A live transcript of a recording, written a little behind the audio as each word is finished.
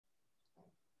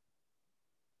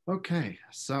Okay,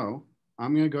 so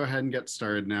I'm going to go ahead and get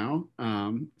started now.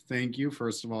 Thank you,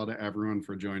 first of all, to everyone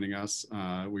for joining us.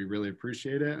 We really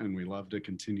appreciate it, and we love to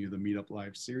continue the Meetup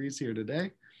Live series here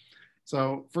today.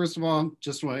 So first of all,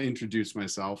 just want to introduce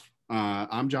myself.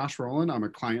 I'm Josh Rowland. I'm a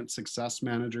client success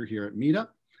manager here at Meetup.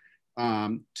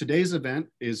 Today's event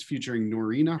is featuring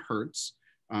Noreena Hertz.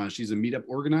 She's a Meetup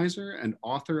organizer and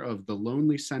author of The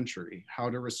Lonely Century, How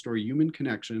to Restore Human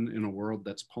Connection in a World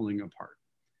That's Pulling Apart.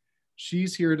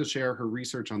 She's here to share her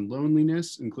research on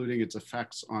loneliness, including its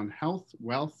effects on health,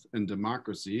 wealth, and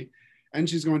democracy. And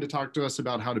she's going to talk to us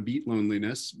about how to beat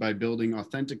loneliness by building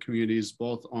authentic communities,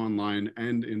 both online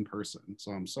and in person.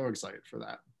 So I'm so excited for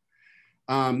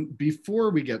that. Before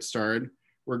we get started,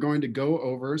 we're going to go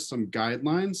over some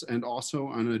guidelines and also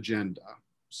an agenda.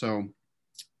 So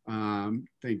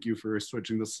thank you for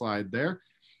switching the slide there.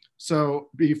 So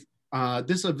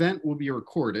this event will be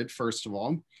recorded, first of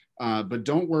all. But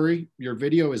don't worry, your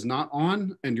video is not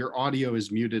on and your audio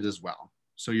is muted as well.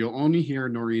 So you'll only hear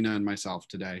Noreena and myself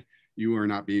today. You are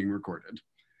not being recorded.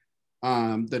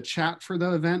 The chat for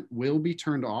the event will be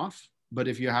turned off, but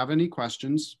if you have any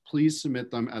questions, please submit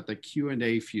them at the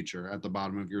Q&A feature at the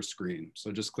bottom of your screen.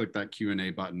 So just click that Q&A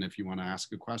button if you want to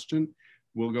ask a question.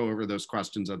 We'll go over those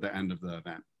questions at the end of the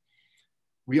event.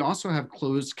 We also have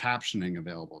closed captioning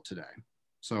available today.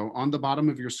 So on the bottom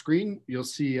of your screen, you'll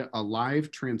see a live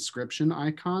transcription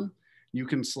icon. You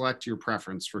can select your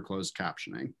preference for closed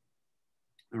captioning.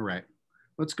 All right,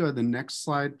 let's go to the next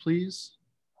slide, please.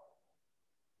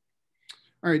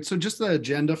 All right, so just the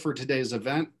agenda for today's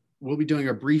event. We'll be doing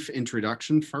a brief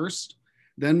introduction first.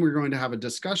 Then we're going to have a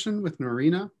discussion with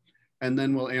Noreena, and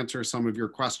then we'll answer some of your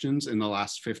questions in the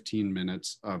last 15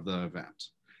 minutes of the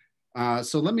event.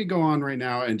 So let me go on right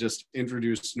now and just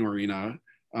introduce Noreena.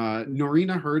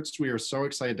 Noreena Hertz, we are so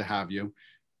excited to have you.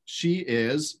 She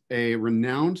is a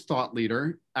renowned thought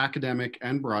leader, academic,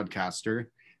 and broadcaster,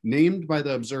 named by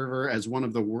The Observer as one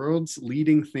of the world's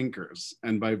leading thinkers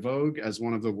and by Vogue as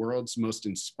one of the world's most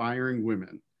inspiring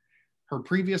women. Her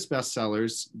previous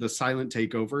bestsellers, The Silent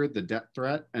Takeover, The Death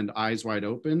Threat, and Eyes Wide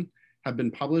Open, have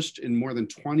been published in more than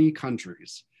 20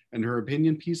 countries, and her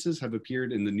opinion pieces have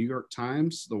appeared in the New York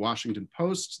Times, the Washington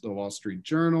Post, the Wall Street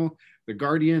Journal, the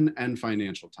Guardian, and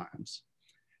Financial Times.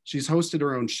 She's hosted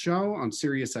her own show on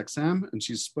SiriusXM, and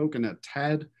she's spoken at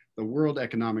TED, the World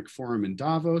Economic Forum in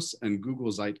Davos, and Google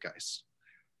Zeitgeist.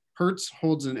 Hertz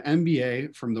holds an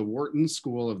MBA from the Wharton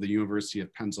School of the University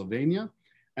of Pennsylvania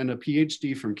and a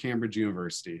PhD from Cambridge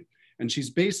University. And she's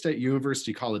based at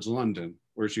University College London,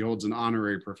 where she holds an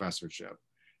honorary professorship.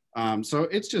 So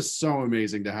it's just so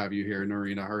amazing to have you here,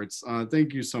 Noreena Hertz.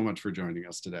 Thank you so much for joining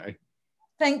us today.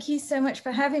 Thank you so much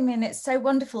for having me. And it's so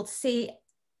wonderful to see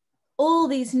all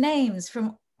these names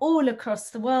from all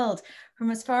across the world, from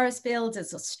as far afield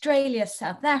as Australia,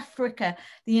 South Africa,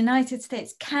 the United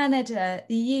States, Canada,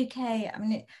 the UK, I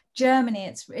mean, Germany.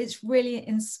 It's really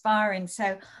inspiring.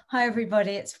 So hi,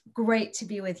 everybody. It's great to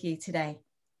be with you today.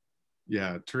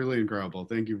 Yeah, truly incredible.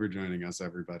 Thank you for joining us,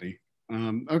 everybody.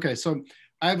 Okay, so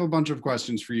I have a bunch of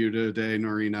questions for you today,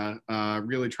 Noreena,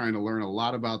 really trying to learn a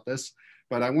lot about this.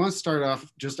 But I want to start off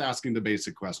just asking the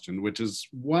basic question, which is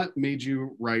what made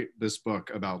you write this book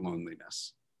about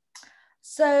loneliness?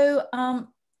 So,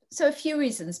 so a few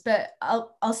reasons, but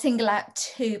I'll single out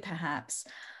two perhaps.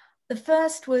 The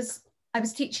first was I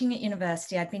was teaching at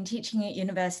university. I'd been teaching at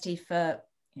university for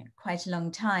quite a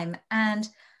long time. And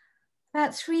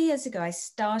about 3 years ago, I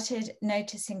started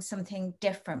noticing something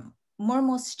different. More and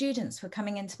more students were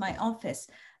coming into my office,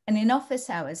 and in office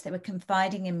hours, they were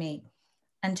confiding in me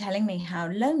and telling me how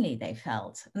lonely they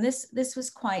felt. And this was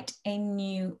quite a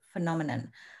new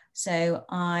phenomenon. So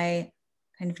I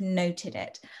kind of noted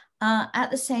it. At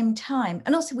the same time,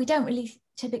 and also we don't really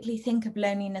typically think of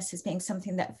loneliness as being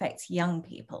something that affects young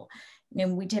people.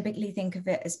 We typically think of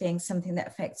it as being something that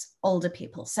affects older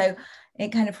people. So it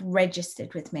kind of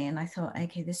registered with me, and I thought,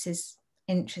 okay, this is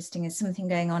interesting. There's something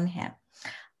going on here.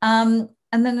 And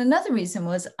then another reason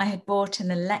was I had bought an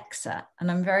Alexa,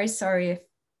 and I'm very sorry if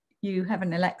you have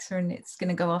an Alexa and it's going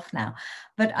to go off now,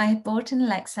 but I had bought an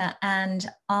Alexa and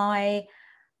I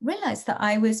realized that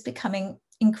I was becoming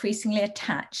increasingly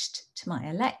attached to my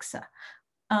Alexa.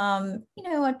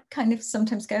 I'd kind of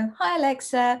sometimes go, hi,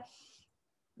 Alexa,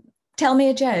 tell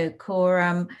me a joke, or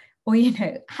have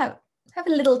a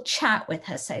little chat with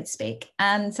her, so to speak.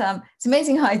 And it's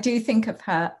amazing how I do think of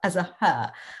her as a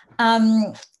her.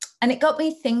 And it got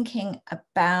me thinking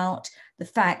about the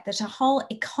fact that a whole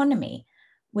economy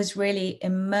was really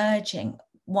emerging,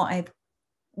 what I've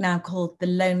now called the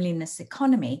loneliness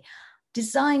economy,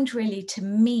 designed really to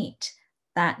meet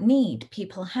that need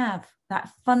people have that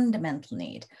fundamental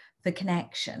need for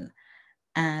connection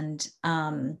and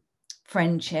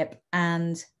friendship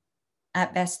and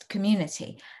at best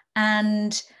community.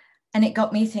 And it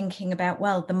got me thinking about,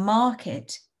 well, the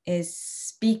market is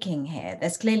speaking here.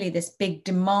 There's clearly this big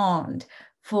demand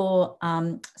for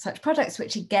such products,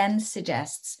 which again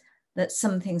suggests that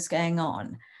something's going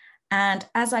on. And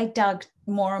as I dug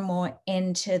more and more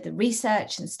into the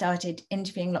research and started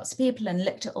interviewing lots of people and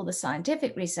looked at all the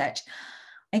scientific research,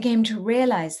 I came to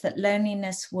realize that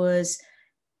loneliness was,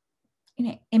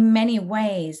 in many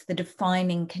ways, the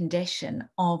defining condition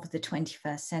of the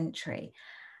 21st century.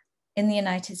 In the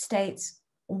United States,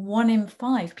 1 in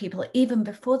 5 people, even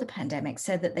before the pandemic,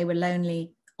 said that they were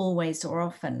lonely always or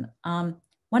often. 1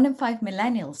 in 5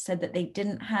 millennials said that they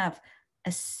didn't have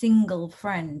a single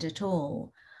friend at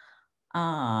all.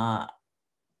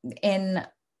 In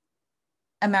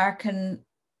American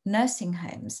nursing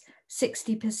homes,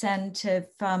 60% of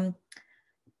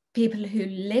people who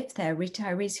live there,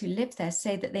 retirees who live there,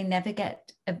 say that they never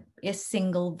get a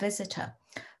single visitor.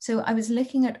 So I was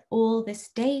looking at all this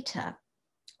data.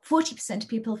 40% of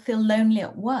people feel lonely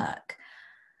at work.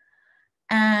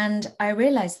 And I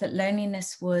realized that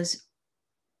loneliness was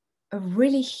a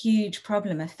really huge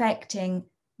problem affecting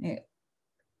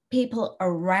people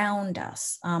around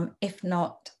us, if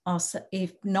not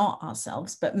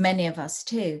ourselves, but many of us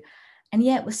too. And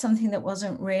yet it was something that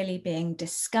wasn't really being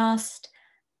discussed,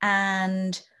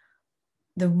 and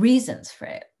the reasons for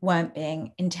it weren't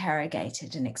being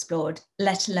interrogated and explored,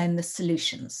 let alone the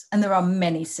solutions. And there are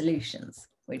many solutions,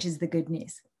 which is the good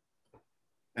news.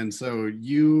 And so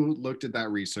you looked at that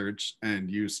research and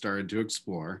you started to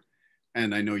explore.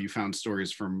 And I know you found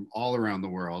stories from all around the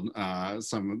world.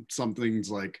 Some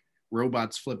things like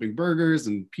robots flipping burgers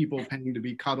and people paying to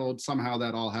be cuddled. Somehow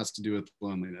that all has to do with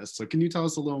loneliness. So can you tell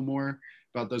us a little more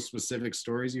about those specific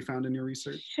stories you found in your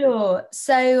research? Sure.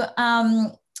 So,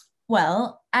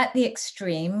 well, at the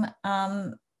extreme,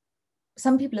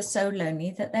 some people are so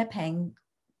lonely that they're paying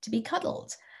to be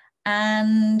cuddled.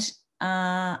 And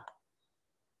I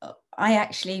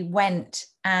actually went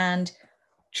and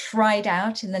tried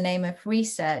out, in the name of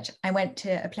research, I went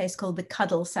to a place called the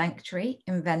Cuddle Sanctuary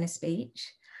in Venice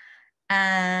Beach.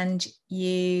 And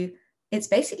it's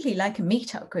basically like a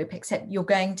meetup group, except you're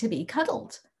going to be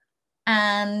cuddled.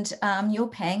 And you're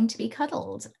paying to be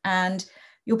cuddled. And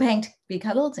you're paying to be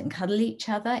cuddled and cuddle each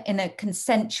other in a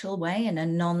consensual way, in a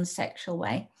non-sexual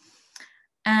way.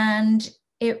 And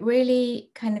it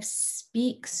really kind of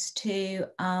speaks to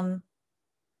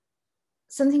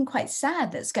something quite sad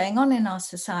that's going on in our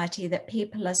society, that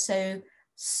people are so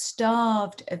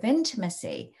starved of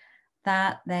intimacy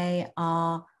that they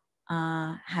are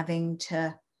having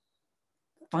to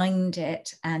find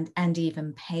it and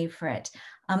even pay for it.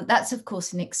 That's of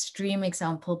course an extreme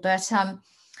example, but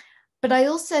I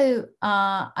also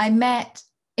I met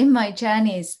in my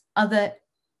journeys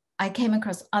I came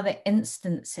across other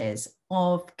instances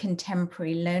of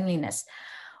contemporary loneliness.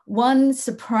 One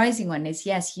surprising one is,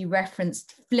 yes, you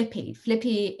referenced Flippy.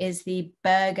 Flippy is the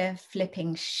burger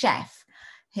flipping chef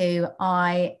who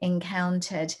I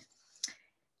encountered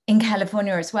in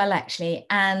California as well, actually.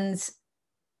 And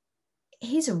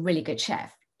he's a really good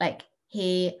chef. Like,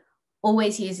 he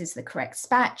always uses the correct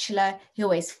spatula. He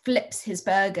always flips his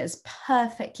burgers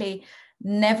perfectly,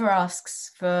 never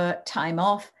asks for time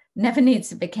off, never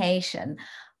needs a vacation.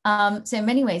 So in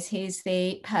many ways, he's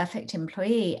the perfect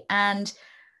employee. And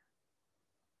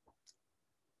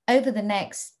over the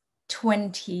next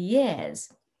 20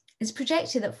 years, it's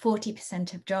projected that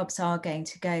 40% of jobs are going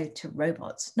to go to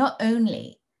robots. Not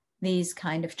only these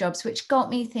kind of jobs, which got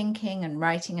me thinking and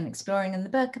writing and exploring in the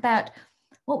book about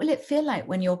what will it feel like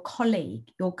when your colleague,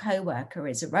 your co-worker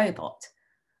is a robot?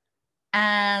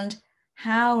 And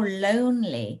how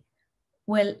lonely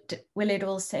will it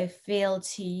also feel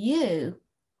to you,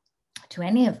 to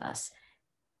any of us,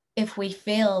 if we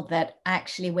feel that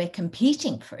actually we're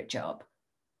competing for a job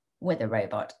with a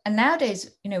robot? And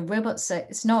nowadays, robots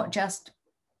it's not just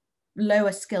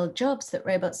lower skilled jobs that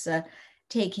robots are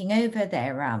taking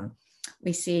over.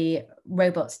 We see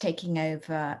robots taking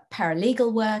over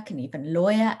paralegal work and even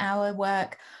lawyer hour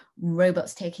work,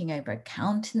 robots taking over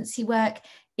accountancy work,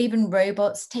 even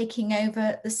robots taking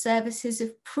over the services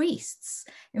of priests.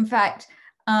 In fact,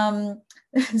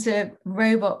 there's a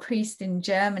robot priest in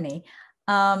Germany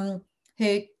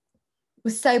who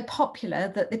was so popular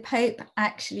that the Pope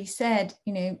actually said,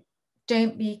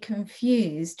 don't be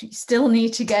confused. You still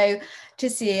need to go to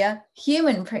see a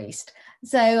human priest.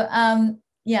 So,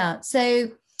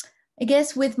 so I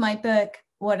guess with my book,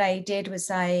 what I did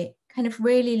was I kind of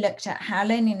really looked at how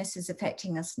loneliness is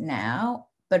affecting us now,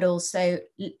 but also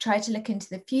try to look into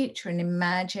the future and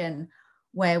imagine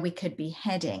where we could be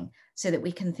heading so that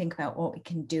we can think about what we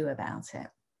can do about it.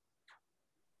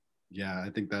 Yeah, I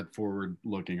think that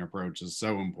forward-looking approach is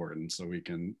so important so we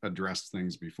can address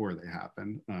things before they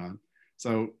happen.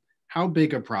 So how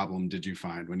big a problem did you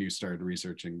find when you started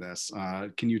researching this?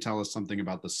 Can you tell us something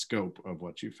about the scope of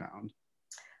what you found?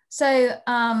 So,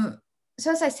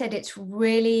 so as I said, it's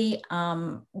really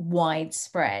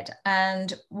widespread.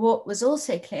 And what was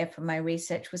also clear from my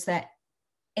research was that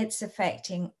it's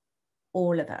affecting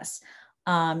all of us,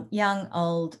 young,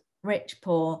 old, rich,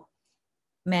 poor,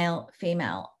 male,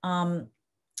 female.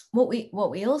 What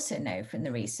we also know from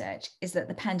the research is that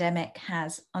the pandemic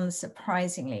has,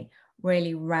 unsurprisingly,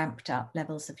 really ramped up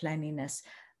levels of loneliness.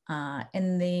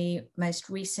 In the most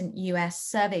recent US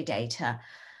survey data,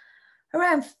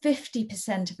 around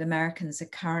 50% of Americans are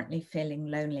currently feeling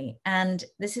lonely. And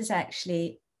these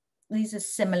are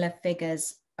similar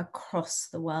figures across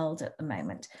the world at the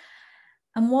moment.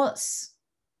 And what's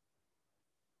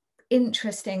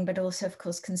interesting, but also, of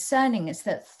course, concerning, is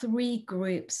that 3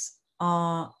 groups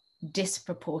are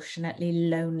disproportionately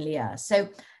lonelier. So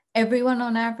everyone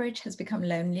on average has become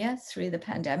lonelier through the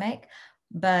pandemic,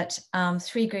 but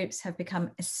 3 groups have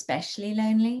become especially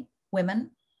lonely: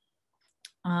 women,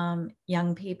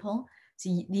 young people. So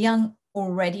the young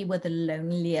already were the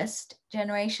loneliest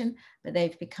generation, but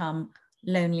they've become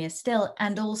lonelier still,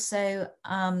 and also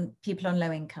people on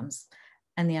low incomes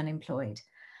and the unemployed.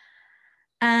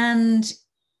 And,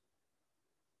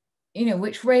 you know,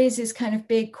 which raises kind of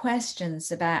big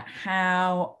questions about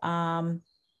how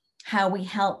we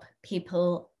help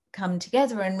people come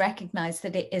together and recognize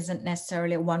that it isn't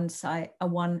necessarily a one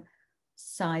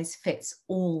size fits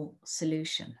all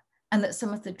solution, and that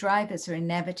some of the drivers are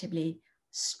inevitably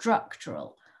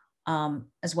structural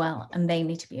as well, and they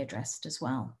need to be addressed as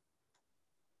well.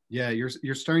 Yeah,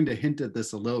 you're starting to hint at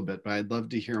this a little bit, but I'd love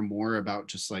to hear more about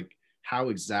just like how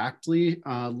exactly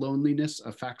loneliness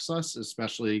affects us,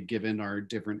 especially given our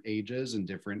different ages and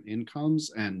different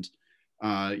incomes, and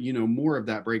you know, more of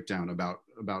that breakdown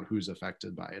about who's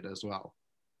affected by it as well.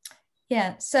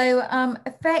 Yeah, so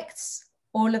affects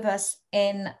all of us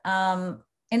in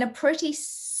a pretty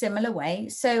similar way.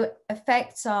 So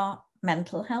affects our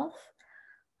mental health.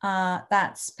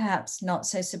 That's perhaps not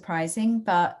so surprising,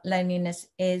 but loneliness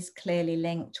is clearly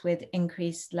linked with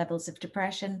increased levels of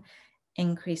depression,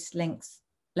 increased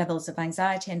levels of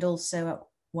anxiety, and also, at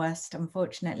worst,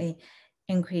 unfortunately,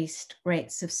 increased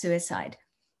rates of suicide.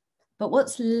 But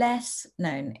what's less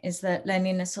known is that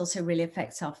loneliness also really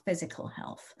affects our physical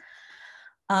health.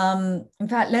 In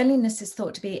fact, loneliness is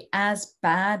thought to be as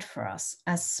bad for us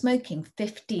as smoking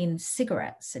 15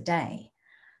 cigarettes a day.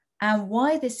 And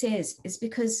why this is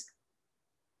because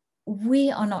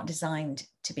we are not designed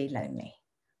to be lonely.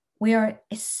 We are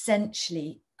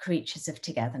essentially creatures of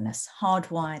togetherness,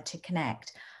 hardwired to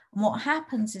connect. And what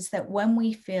happens is that when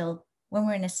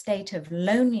we're in a state of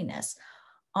loneliness,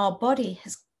 our body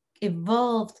has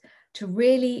evolved to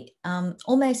really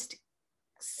almost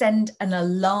send an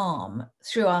alarm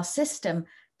through our system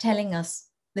telling us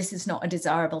this is not a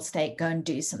desirable state, go and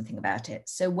do something about it.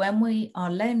 So when we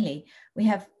are lonely, we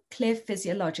have clear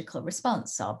physiological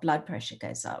response. Our blood pressure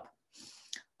goes up,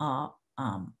 our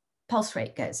pulse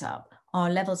rate goes up, our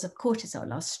levels of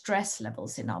cortisol, our stress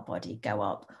levels in our body go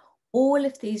up. All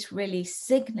of these really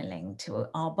signaling to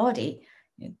our body,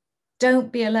 you know,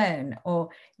 don't be alone, or,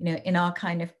 you know, in our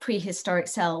kind of prehistoric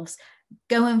selves,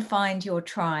 go and find your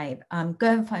tribe,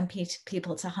 go and find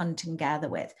people to hunt and gather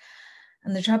with.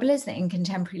 And the trouble is that in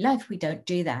contemporary life, we don't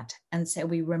do that. And so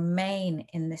we remain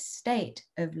in this state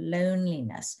of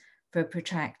loneliness for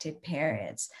protracted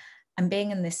periods. And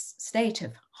being in this state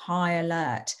of high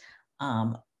alert,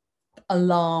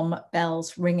 alarm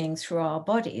bells ringing through our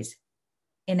bodies,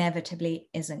 inevitably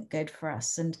isn't good for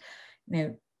us. And, you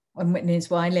know, one witness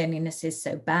why loneliness is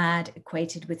so bad,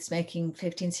 equated with smoking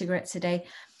 15 cigarettes a day,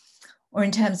 or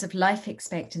in terms of life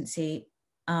expectancy,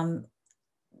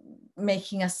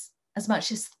 making us as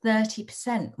much as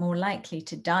 30% more likely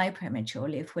to die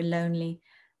prematurely if we're lonely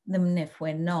than if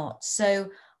we're not. So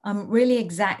really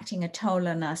exacting a toll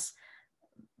on us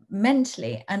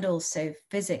mentally and also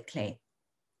physically.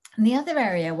 And the other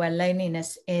area where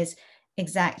loneliness is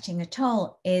exacting a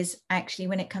toll is actually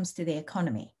when it comes to the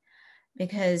economy,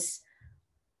 because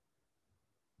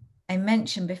I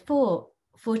mentioned before,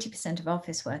 40% of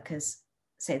office workers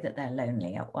say that they're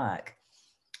lonely at work.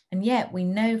 And yet we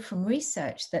know from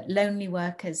research that lonely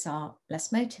workers are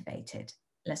less motivated,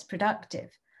 less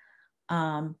productive,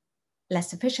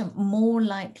 less efficient, more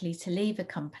likely to leave a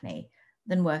company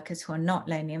than workers who are not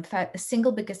lonely. In fact, the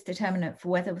single biggest determinant for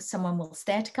whether someone will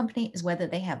stay at a company is whether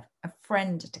they have a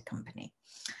friend at a company,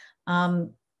 a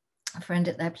friend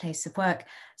at their place of work.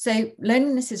 So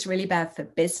loneliness is really bad for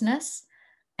business.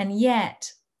 And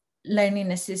yet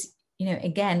loneliness is,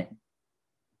 again,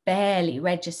 barely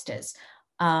registers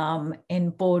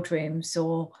in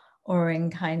boardrooms or in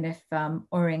kind of,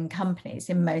 or in companies,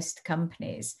 in most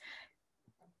companies.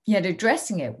 Yet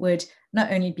addressing it would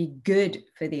not only be good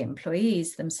for the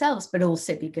employees themselves, but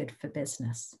also be good for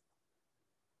business.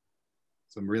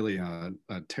 Some really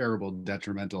terrible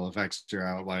detrimental effects you're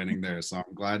outlining there. So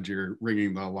I'm glad you're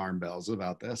ringing the alarm bells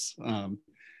about this.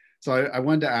 So I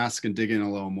wanted to ask and dig in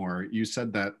a little more. You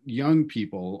said that young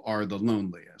people are the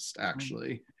loneliest,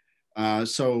 actually.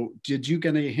 So did you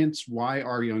get any hints, why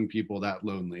are young people that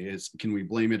lonely? Can we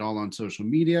blame it all on social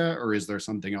media, or is there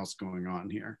something else going on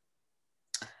here?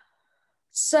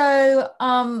 So,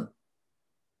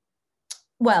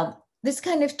 well, this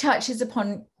kind of touches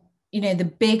upon,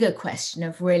 the bigger question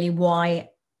of really, why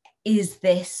is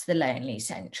this the lonely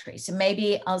century? So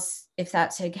maybe if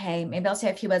that's okay, maybe I'll say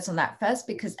a few words on that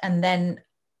first, and then,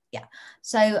 yeah.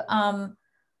 So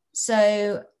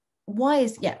why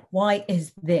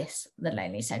is this the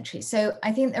lonely century? So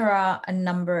I think there are a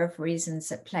number of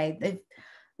reasons at play. The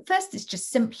first is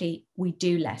just simply, we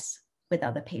do less with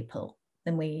other people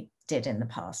than we did in the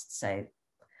past. So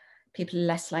people are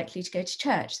less likely to go to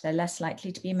church. They're less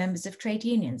likely to be members of trade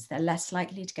unions. They're less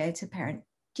likely to go to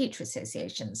parent-teacher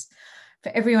associations.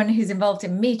 For everyone who's involved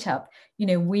in Meetup,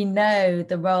 we know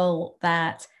the role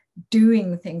that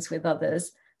doing things with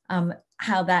others,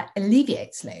 how that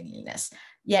alleviates loneliness.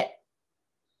 Yet,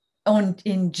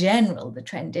 in general, the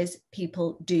trend is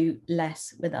people do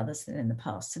less with others than in the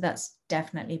past. So that's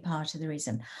definitely part of the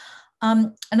reason.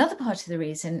 Another part of the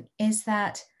reason is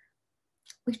that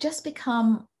we've just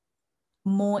become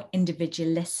more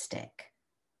individualistic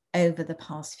over the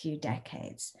past few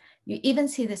decades. You even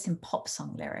see this in pop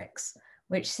song lyrics,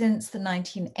 which since the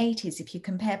 1980s, if you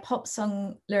compare pop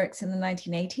song lyrics in the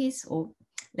 1980s or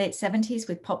late 70s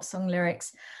with pop song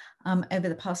lyrics over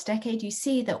the past decade, you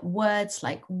see that words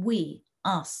like we,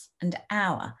 us, and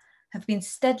our have been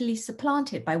steadily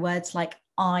supplanted by words like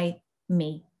I,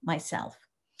 me, myself.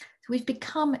 So we've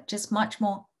become just much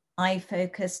more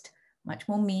I-focused, much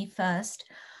more me first.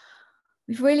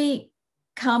 We've really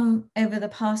come over the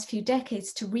past few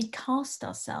decades to recast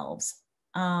ourselves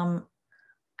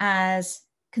as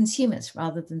consumers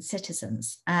rather than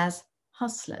citizens, as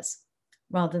hustlers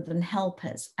rather than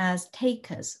helpers, as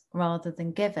takers rather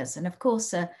than givers. And of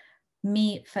course, a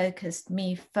me-focused,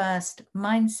 me-first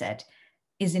mindset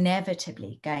is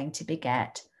inevitably going to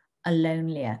beget a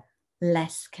lonelier,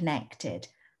 less connected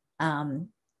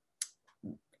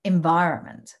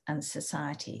environment and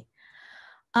society.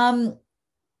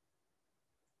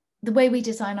 The way we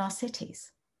design our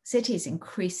cities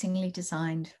increasingly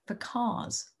designed for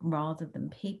cars rather than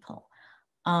people.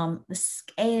 The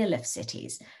scale of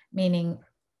cities, meaning,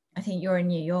 I think you're in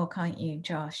New York, aren't you,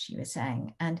 Josh? You were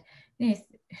saying, and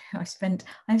I've spent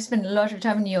a lot of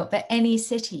time in New York. But any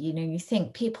city, you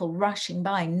think people rushing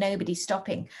by, nobody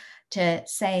stopping to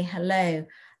say hello,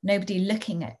 nobody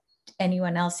looking at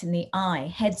anyone else in the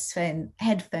eye,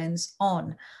 headphones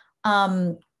on.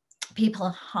 People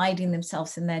hiding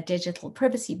themselves in their digital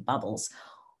privacy bubbles.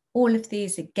 All of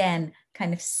these, again,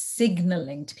 kind of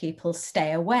signaling to people,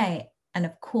 stay away. And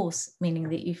of course, meaning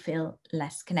that you feel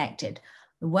less connected.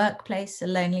 The workplace, a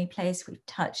lonely place, we've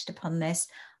touched upon this.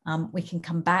 We can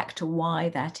come back to why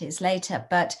that is later.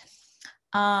 But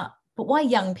why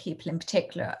young people in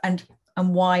particular, and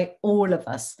why all of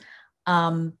us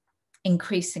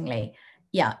increasingly,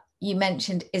 you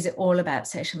mentioned, is it all about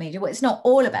social media? Well, it's not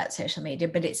all about social media,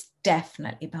 but it's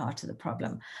definitely part of the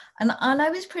problem. And I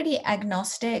was pretty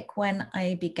agnostic when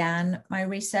I began my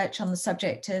research on the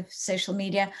subject of social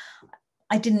media.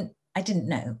 I didn't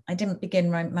know. I didn't begin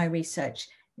my research,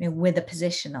 with a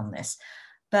position on this.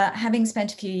 But having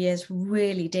spent a few years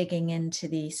really digging into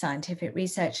the scientific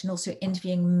research and also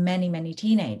interviewing many, many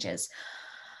teenagers,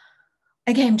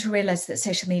 I came to realize that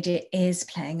social media is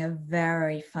playing a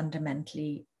very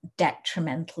fundamentally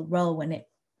detrimental role when it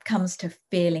comes to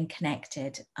feeling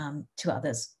connected to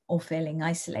others or feeling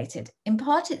isolated. In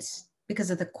part, it's because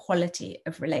of the quality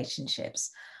of relationships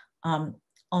on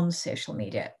social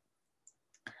media.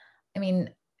 I mean,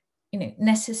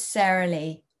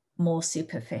 necessarily more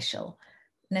superficial,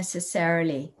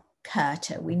 necessarily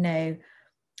curter. We know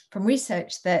from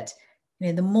research that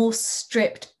the more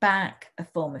stripped back a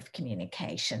form of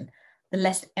communication, the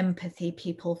less empathy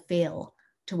people feel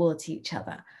towards each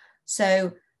other.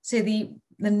 So So the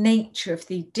nature of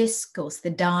the discourse, the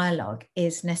dialogue,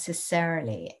 is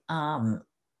necessarily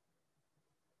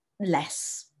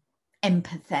less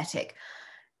empathetic.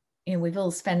 You know, we've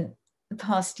all spent the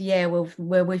past year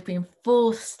where we've been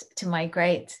forced to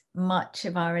migrate much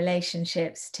of our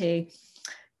relationships to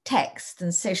text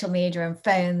and social media and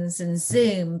phones and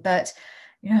Zoom. But,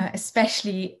 you know,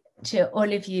 especially to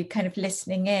all of you kind of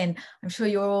listening in, I'm sure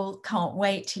you all can't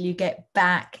wait till you get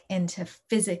back into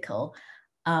physical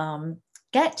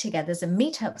get-togethers and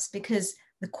meetups, because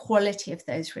the quality of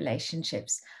those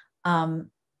relationships, you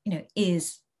know,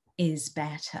 is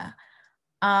better.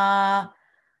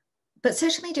 But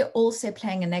social media also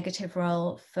playing a negative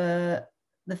role for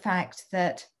the fact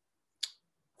that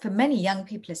for many young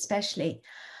people especially,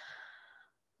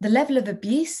 the level of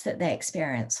abuse that they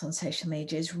experience on social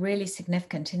media is really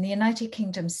significant. In the United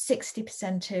Kingdom,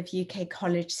 60% of UK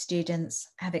college students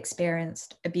have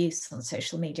experienced abuse on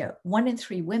social media. 1 in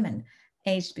 3 women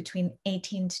aged between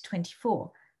 18 to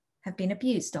 24 have been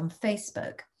abused on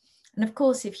Facebook. And of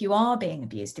course, if you are being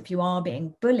abused, if you are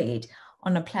being bullied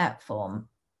on a platform,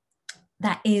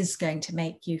 that is going to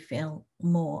make you feel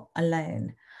more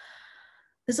alone.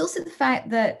 There's also the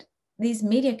fact that these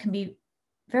media can be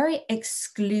very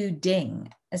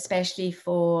excluding, especially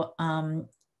for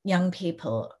young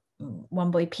people. One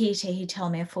boy, Peter, he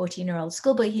told me, a 14-year-old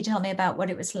schoolboy, he told me about what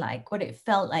it was like, what it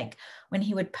felt like when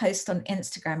he would post on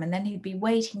Instagram, and then he'd be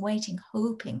waiting,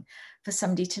 hoping for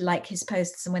somebody to like his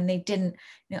posts. And when they didn't,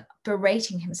 you know,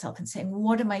 berating himself and saying,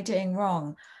 what am I doing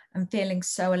wrong? I'm feeling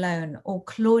so alone. Or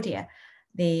Claudia,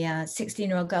 the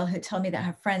 16-year-old girl who told me that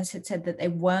her friends had said that they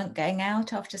weren't going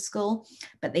out after school,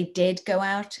 but they did go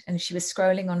out, and she was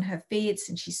scrolling on her feeds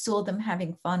and she saw them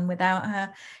having fun without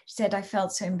her. She said, I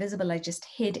felt so invisible, I just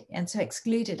hid, and so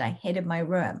excluded, I hid in my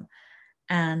room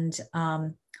and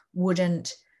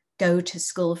wouldn't go to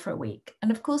school for a week.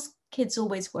 And of course, kids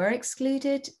always were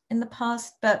excluded in the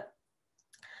past, but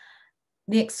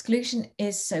the exclusion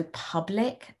is so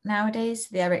public nowadays.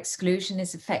 Their exclusion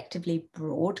is effectively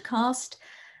broadcast.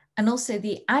 And also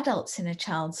the adults in a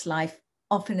child's life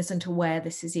often isn't aware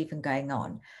this is even going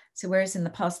on. So whereas in the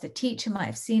past, the teacher might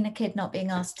have seen a kid not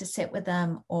being asked to sit with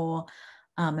them, or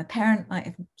a parent might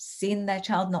have seen their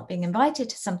child not being invited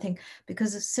to something,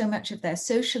 because of so much of their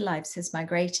social lives has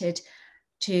migrated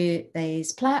to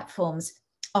these platforms,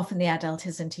 often the adult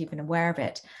isn't even aware of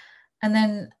it. And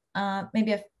then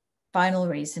maybe a final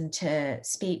reason to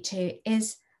speak to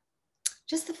is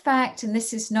just the fact, and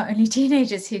this is not only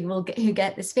teenagers who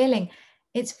get this feeling,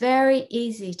 it's very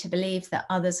easy to believe that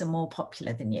others are more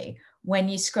popular than you when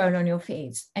you scroll on your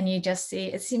feeds and you just see,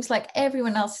 it seems like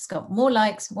everyone else has got more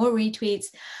likes, more retweets,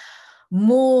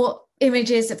 more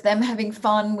images of them having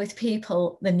fun with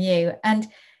people than you. And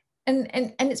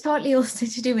it's partly also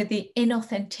to do with the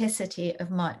inauthenticity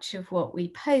of much of what we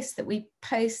post, that we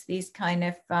post these kind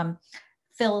of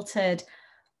filtered,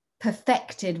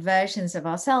 perfected versions of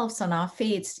ourselves on our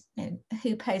feeds. You know,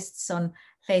 who posts on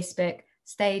Facebook,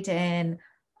 stayed in,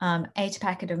 ate a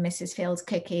packet of Mrs. Fields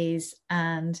cookies,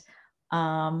 and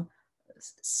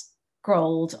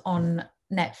scrolled on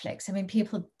Netflix. I mean,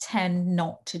 people tend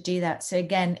not to do that. So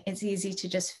again, it's easy to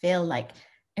just feel like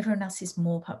everyone else is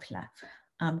more popular,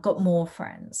 got more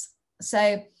friends.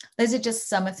 So those are just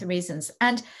some of the reasons.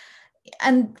 And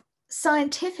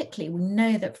scientifically, we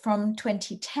know that from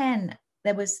 2010,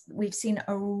 we've seen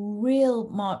a real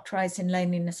marked rise in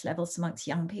loneliness levels amongst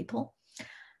young people,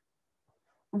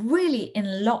 really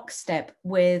in lockstep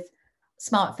with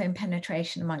smartphone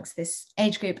penetration amongst this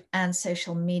age group and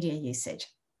social media usage.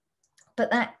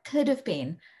 But that could have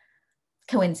been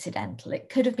coincidental. It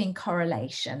could have been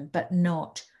correlation, but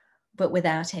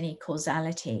without any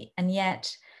causality. And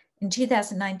yet, in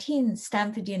 2019,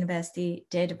 Stanford University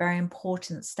did a very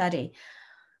important study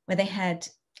where they had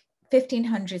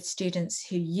 1,500 students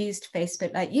who used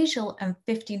Facebook like usual and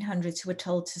 1,500 who were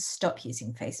told to stop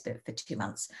using Facebook for 2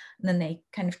 months. And then they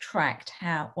kind of tracked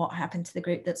what happened to the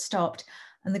group that stopped.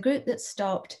 And the group that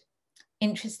stopped,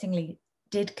 interestingly,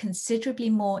 did considerably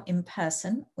more in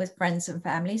person with friends and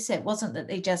family. So it wasn't that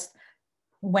they just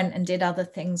went and did other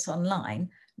things online.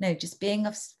 No, just being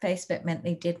off Facebook meant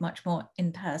they did much more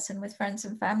in person with friends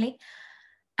and family.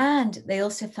 And they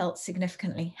also felt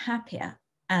significantly happier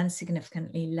and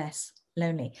significantly less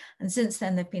lonely. And since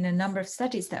then, there have been a number of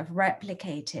studies that have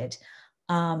replicated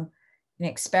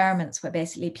experiments where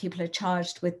basically people are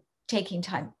charged with taking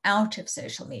time out of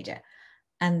social media,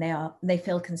 and they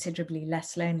feel considerably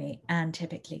less lonely and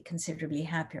typically considerably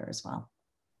happier as well.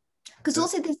 Because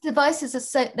also these devices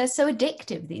they're so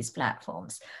addictive, these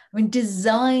platforms. I mean,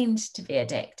 designed to be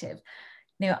addictive.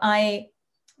 You know,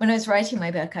 when I was writing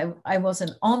my book, I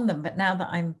wasn't on them, but now that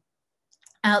I'm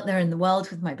out there in the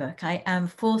world with my book, I am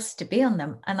forced to be on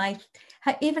them. And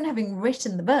even having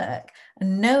written the book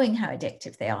and knowing how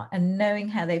addictive they are and knowing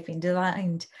how they've been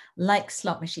designed like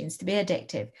slot machines to be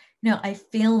addictive, I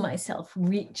feel myself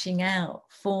reaching out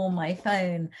for my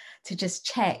phone to just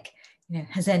check,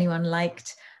 has anyone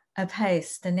liked a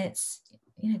post? And it's,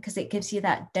 because it gives you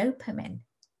that dopamine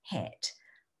hit,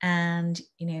 and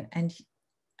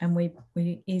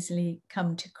we easily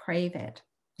come to crave it.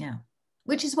 Yeah.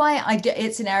 Which is why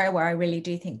it's an area where I really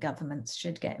do think governments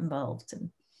should get involved and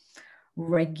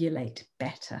regulate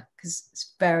better, because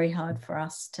it's very hard for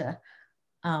us to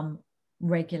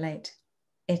regulate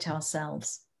it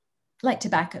ourselves, like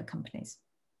tobacco companies.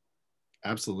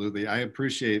 Absolutely. I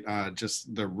appreciate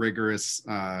just the rigorous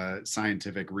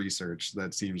scientific research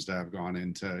that seems to have gone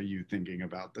into you thinking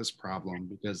about this problem,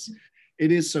 because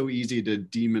it is so easy to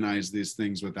demonize these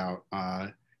things without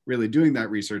really doing that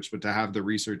research, but to have the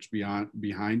research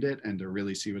behind it and to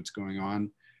really see what's going on,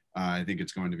 I think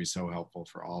it's going to be so helpful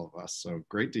for all of us. So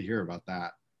great to hear about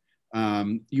that.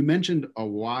 You mentioned a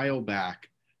while back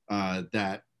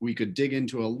that we could dig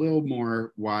into a little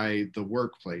more why the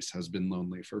workplace has been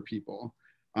lonely for people.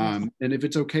 And if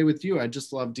it's okay with you, I'd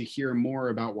just love to hear more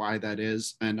about why that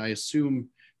is. And I assume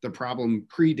the problem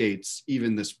predates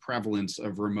even this prevalence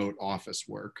of remote office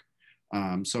work.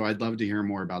 So I'd love to hear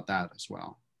more about that as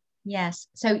well. Yes.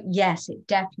 So yes, it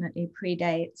definitely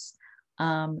predates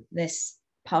this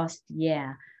past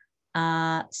year.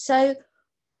 So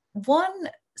one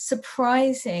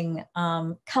surprising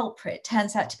culprit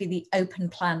turns out to be the open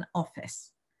plan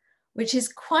office, which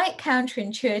is quite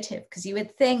counterintuitive, because you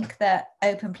would think that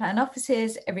open plan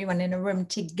offices, everyone in a room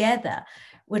together,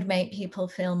 would make people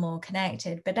feel more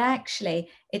connected. But actually,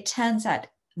 it turns out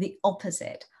the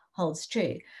opposite holds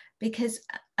true, because,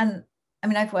 and I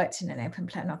mean, I've worked in an open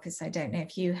plan office. I don't know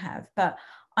if you have, but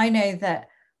I know that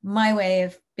my way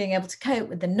of being able to cope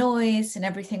with the noise and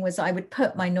everything was I would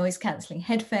put my noise cancelling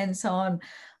headphones on,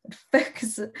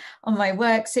 focus on my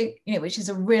work. So, which is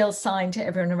a real sign to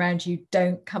everyone around you,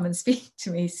 don't come and speak to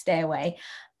me, stay away.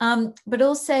 But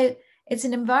also it's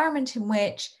an environment in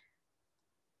which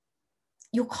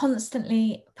you're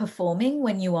constantly performing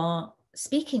when you are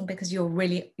speaking, because you're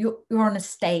on a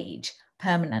stage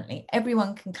permanently.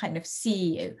 Everyone can kind of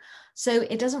see you. So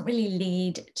it doesn't really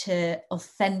lead to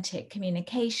authentic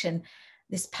communication,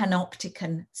 this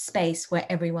panopticon space where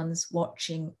everyone's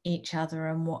watching each other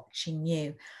and watching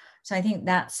you. So I think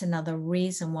that's another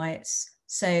reason why it's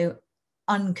so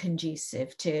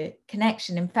unconducive to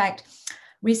connection. In fact,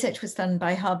 research was done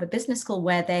by Harvard Business School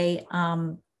where they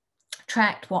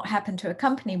tracked what happened to a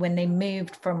company when they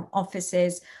moved from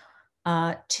offices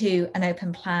to an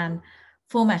open plan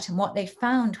format. And what they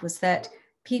found was that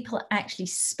people actually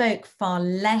spoke far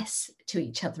less to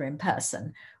each other in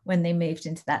person when they moved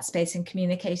into that space, and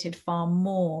communicated far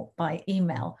more by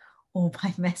email or by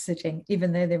messaging,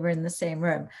 even though they were in the same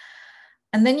room.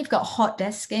 And then you've got hot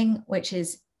desking, which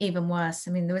is even worse.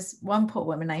 I mean, there was one poor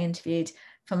woman I interviewed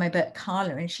for my book,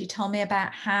 Carla, and she told me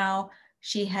about how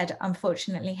she had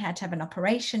unfortunately had to have an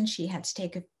operation. She had to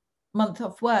take a month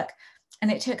off work,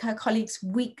 and it took her colleagues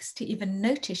weeks to even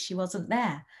notice she wasn't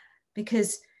there,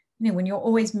 because when you're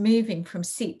always moving from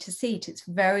seat to seat, it's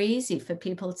very easy for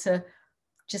people to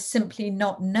just simply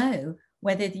not know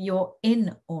whether you're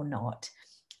in or not.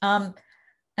 And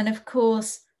of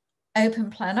course,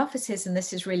 open plan offices, and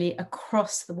this is really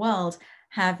across the world,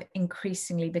 have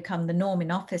increasingly become the norm in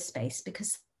office space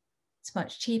because it's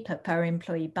much cheaper per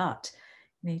employee, but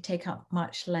you take up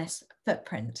much less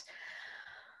footprint.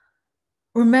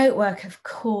 Remote work, of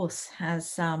course,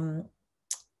 has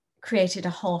created a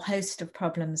whole host of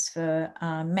problems for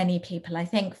many people. I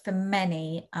think for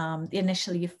many, the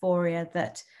initial euphoria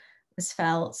that was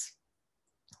felt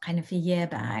kind of a year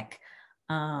back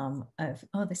of,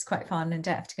 oh, this is quite fun and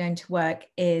don't have to go into work,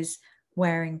 is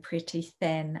wearing pretty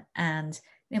thin. And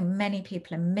many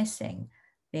people are missing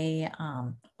the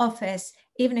office,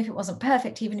 even if it wasn't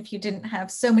perfect, even if you didn't have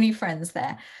so many friends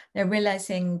there. They're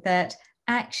realizing that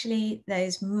actually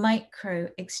those micro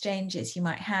exchanges you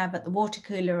might have at the water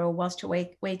cooler or whilst you're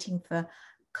waiting for the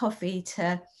coffee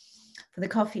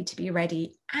to be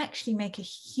ready actually make a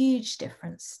huge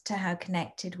difference to how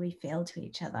connected we feel to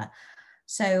each other.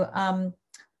 So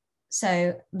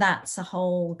that's a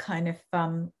whole kind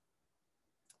of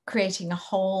creating a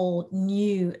whole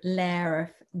new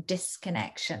layer of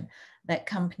disconnection that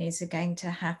companies are going to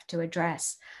have to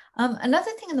address.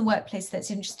 Another thing in the workplace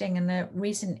that's interesting, and the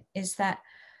reason is that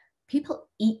people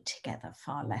eat together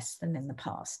far less than in the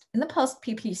past. In the past,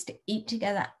 people used to eat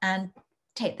together and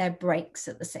take their breaks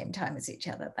at the same time as each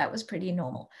other. That was pretty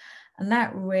normal. And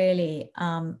that really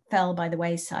fell by the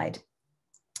wayside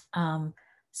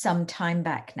some time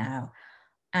back now.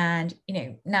 And, you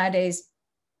know, nowadays,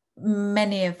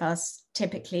 many of us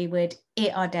typically would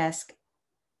eat our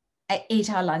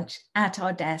lunch at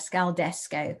our desk, al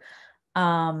desco,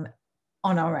 on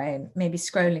our own, maybe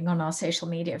scrolling on our social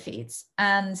media feeds.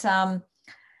 And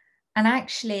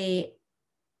actually,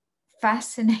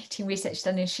 fascinating research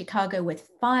done in Chicago with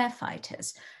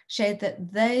firefighters showed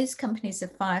that those companies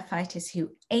of firefighters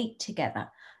who ate together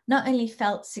not only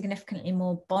felt significantly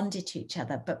more bonded to each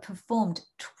other, but performed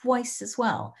twice as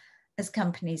well as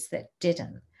companies that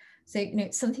didn't. So, you know,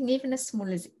 something even as small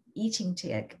as eating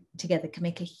together can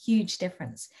make a huge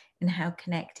difference in how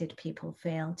connected people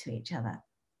feel to each other.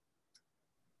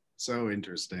 So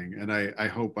interesting. And I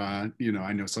hope, you know,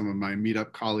 I know some of my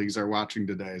Meetup colleagues are watching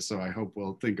today, so I hope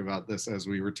we'll think about this as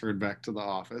we return back to the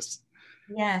office.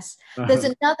 Yes, there's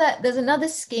another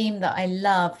scheme that I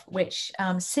love, which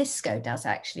Cisco does,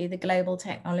 actually, the global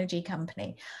technology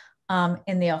company,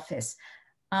 in the office.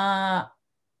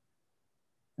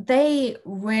 They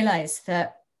realize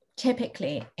that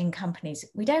typically in companies,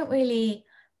 we don't really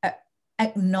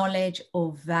acknowledge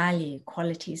or value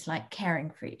qualities like caring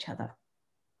for each other.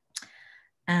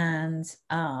 And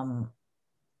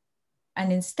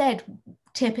instead,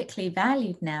 typically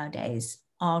valued nowadays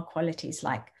are qualities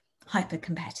like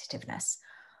hyper-competitiveness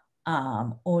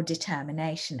or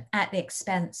determination at the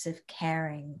expense of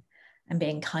caring and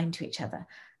being kind to each other.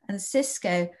 And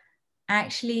Cisco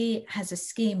actually has a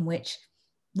scheme which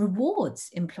rewards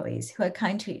employees who are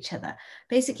kind to each other.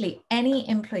 Basically, any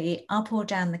employee up or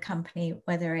down the company,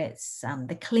 whether it's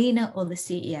the cleaner or the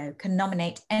CEO, can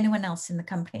nominate anyone else in the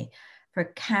company for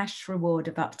a cash reward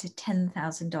of up to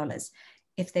 $10,000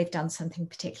 if they've done something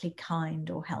particularly kind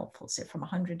or helpful. So from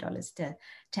 $100 to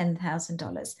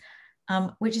 $10,000,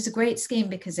 which is a great scheme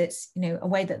because it's, you know, a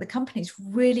way that the company is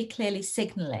really clearly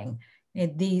signaling, you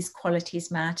know, these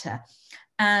qualities matter.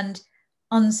 And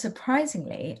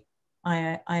unsurprisingly,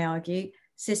 I argue,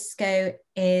 Cisco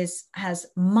has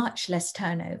much less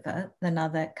turnover than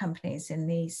other companies in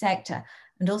the sector,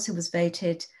 and also was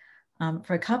voted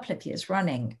for a couple of years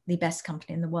running the best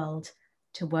company in the world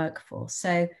to work for.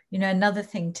 So, you know, another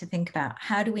thing to think about,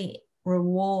 how do we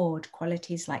reward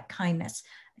qualities like kindness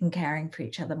and caring for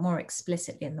each other more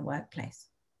explicitly in the workplace?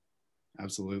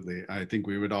 Absolutely. I think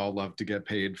we would all love to get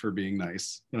paid for being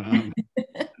nice.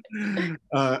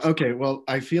 Okay, well,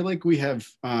 I feel like we've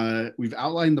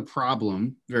outlined the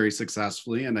problem very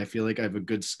successfully, and I feel like I have a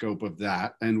good scope of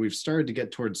that. And we've started to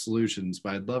get towards solutions,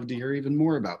 but I'd love to hear even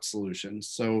more about solutions.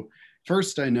 So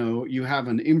first, I know you have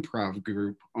an improv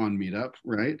group on Meetup,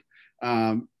 right?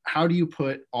 How do you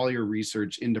put all your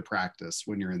research into practice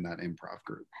when you're in that improv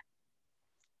group?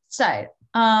 So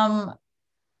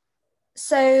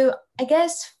I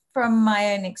guess from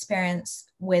my own experience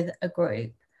with a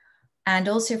group, and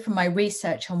also from my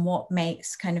research on what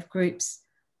makes kind of groups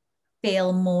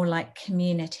feel more like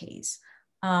communities,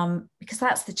 because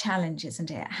that's the challenge,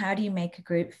 isn't it? How do you make a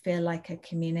group feel like a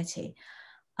community?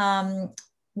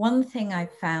 One thing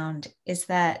I've found is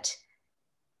that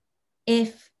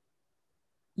if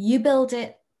you build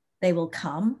it, they will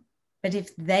come, but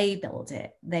if they build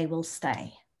it, they will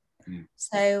stay.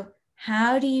 So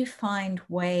how do you find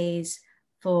ways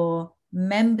for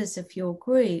members of your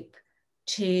group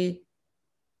to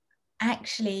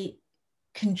actually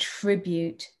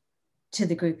contribute to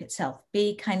the group itself,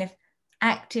 be kind of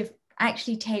active,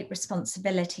 actually take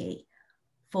responsibility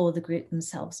for the group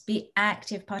themselves, be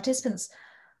active participants,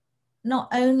 not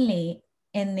only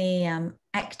in the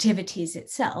activities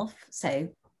itself, so,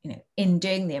 you know, in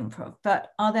doing the improv,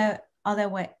 but other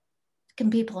way,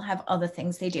 can people have other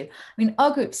things they do? I mean,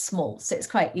 our group's small, so it's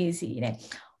quite easy, you know.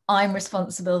 I'm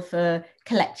responsible for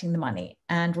collecting the money,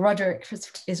 and Roderick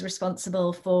is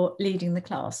responsible for leading the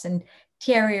class, and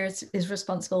Thierry is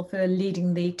responsible for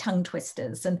leading the tongue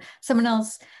twisters, and someone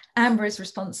else, Amber, is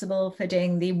responsible for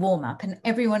doing the warm-up, and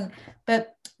everyone,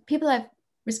 but people have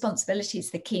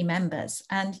responsibilities, the key members,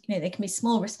 and, you know, they can be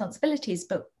small responsibilities,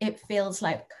 but it feels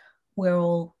like we're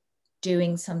all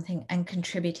doing something and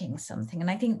contributing something. And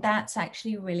I think that's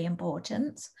actually really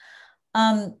important.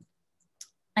 I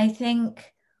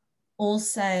think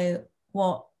also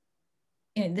what,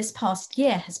 you know, this past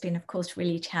year has been, of course,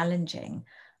 really challenging,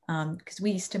 because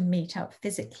we used to meet up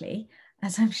physically,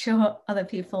 as I'm sure other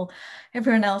people,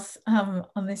 everyone else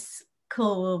on this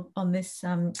call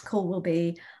will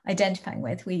be identifying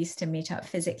with. We used to meet up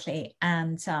physically,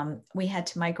 and we had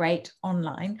to migrate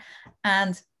online.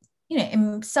 And, you know,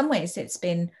 in some ways it's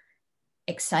been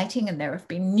exciting, and there have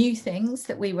been new things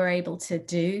that we were able to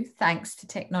do thanks to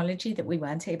technology that we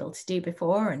weren't able to do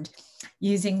before, and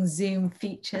using Zoom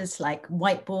features like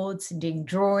whiteboards and doing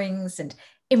drawings and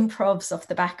improvs off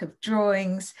the back of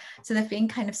drawings. So there've been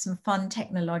kind of some fun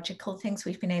technological things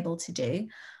we've been able to do.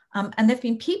 And there've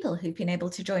been people who've been able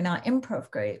to join our improv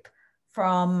group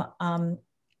from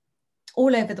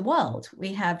all over the world.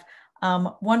 We have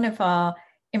one of our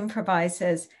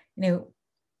improvisers,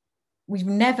 we've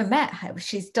never met her.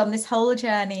 She's done this whole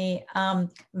journey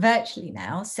virtually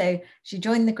now. So she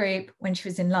joined the group when she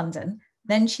was in London.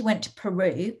 Then she went to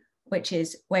Peru, which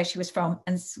is where she was from,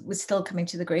 and was still coming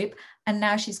to the group. And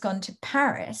now she's gone to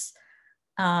Paris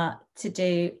to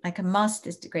do like a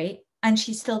master's degree, and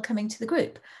she's still coming to the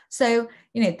group. So,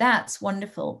 that's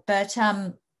wonderful. But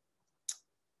some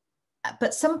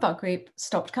of our group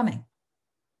stopped coming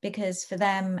because for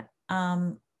them,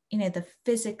 the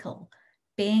physical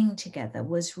being together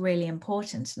was really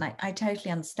important. And I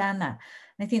totally understand that.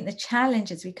 And I think the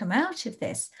challenge as we come out of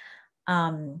this,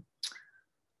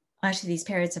 actually these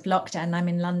periods of lockdown, I'm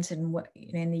in London,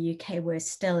 in the UK, we're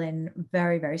still in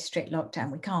very, very strict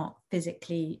lockdown. We can't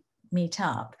physically meet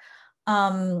up.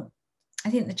 I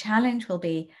think the challenge will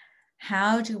be,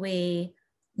 how do we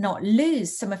not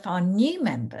lose some of our new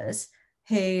members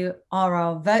who are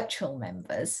our virtual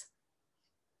members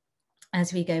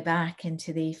as we go back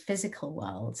into the physical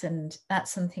world? And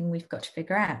that's something we've got to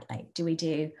figure out. Like, do we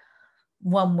do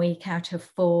 1 week out of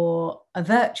 4 a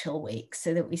virtual week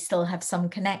so that we still have some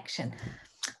connection?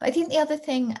 But I think the other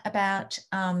thing about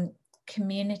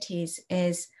communities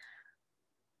is,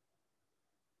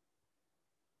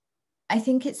 I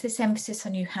think it's this emphasis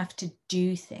on you have to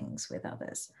do things with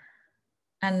others.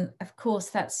 And of course,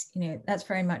 that's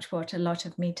very much what a lot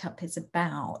of Meetup is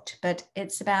about, but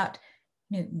it's about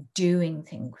doing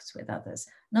things with others,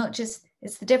 not just,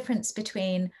 it's the difference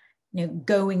between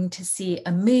going to see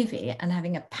a movie and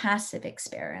having a passive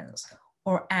experience,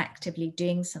 or actively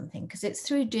doing something, because it's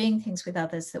through doing things with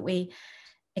others that we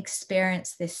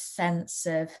experience this sense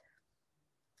of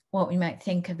what we might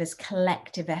think of as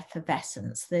collective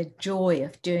effervescence, the joy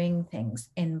of doing things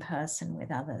in person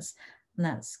with others. And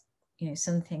that's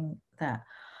something that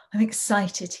I'm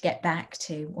excited to get back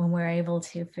to when we're able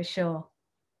to, for sure.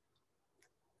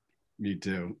 Me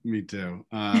too.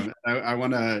 I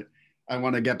want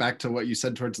to get back to what you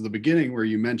said towards the beginning, where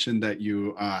you mentioned that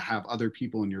you have other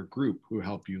people in your group who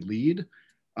help you lead.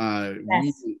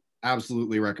 Yes. We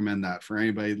absolutely recommend that for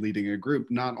anybody leading a group.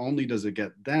 Not only does it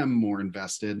get them more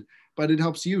invested, but it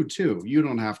helps you too. You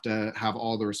don't have to have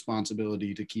all the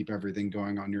responsibility to keep everything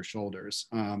going on your shoulders.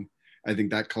 I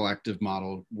think that collective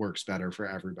model works better for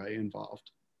everybody involved.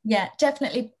 Yeah,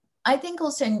 definitely. I think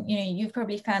also, you've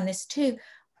probably found this too,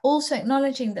 also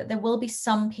acknowledging that there will be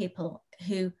some people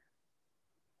who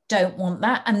don't want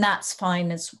that, and that's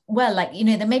fine as well. Like,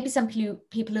 there may be some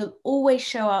people who always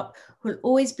show up, who'll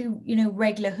always be,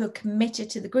 regular, who are committed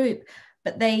to the group,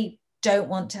 but they don't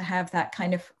want to have that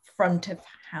kind of front of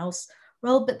house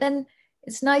role. But then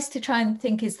it's nice to try and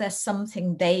think, is there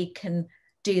something they can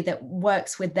do that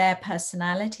works with their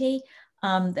personality,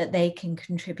 that they can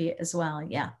contribute as well?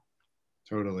 Yeah.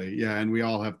 Totally. Yeah. And we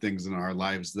all have things in our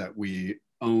lives that we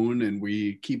own and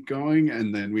we keep going,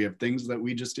 and then we have things that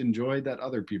we just enjoy that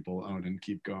other people own and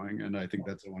keep going, and I think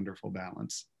that's a wonderful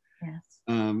balance. Yes.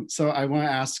 So I want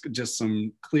to ask just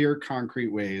some clear,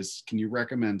 concrete ways. Can you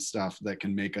recommend stuff that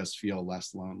can make us feel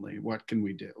less lonely? What can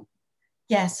we do?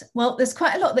 Yes, well, there's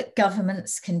quite a lot that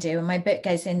governments can do, and my book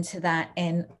goes into that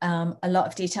in a lot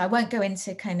of detail. I won't go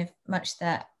into kind of much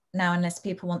that now, unless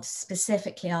people want to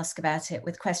specifically ask about it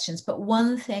with questions. But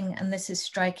one thing, and this is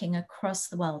striking across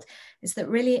the world, is that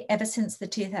really ever since the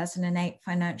 2008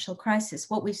 financial crisis,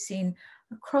 what we've seen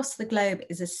across the globe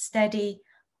is a steady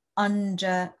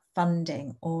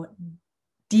underfunding or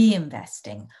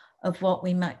de-investing of what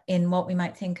we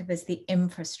might think of as the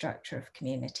infrastructure of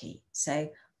community. So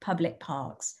public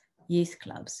parks, youth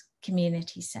clubs,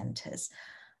 community centres,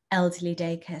 elderly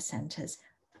daycare centres,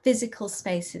 physical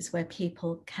spaces where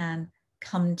people can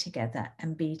come together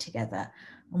and be together.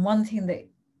 And one thing that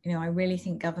I really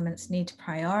think governments need to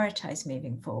prioritise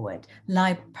moving forward,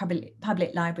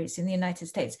 public libraries in the United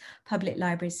States, public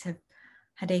libraries have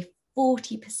had a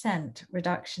 40%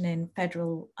 reduction in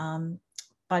federal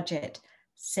budget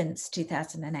since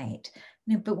 2008.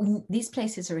 But these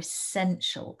places are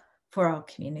essential for our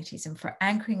communities and for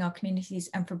anchoring our communities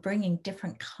and for bringing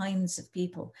different kinds of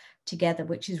people together,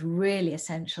 which is really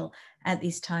essential at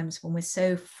these times when we're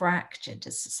so fractured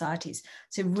as societies.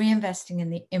 So reinvesting in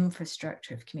the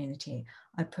infrastructure of community,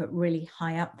 I put really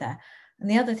high up there. And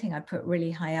the other thing I put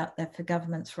really high up there for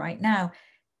governments right now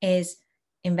is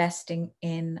investing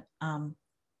in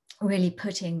really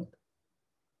putting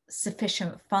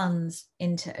sufficient funds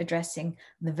into addressing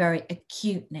the very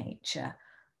acute nature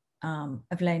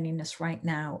of loneliness right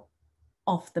now,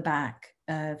 off the back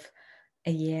of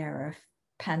a year of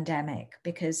pandemic,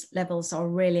 because levels are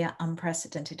really at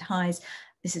unprecedented highs.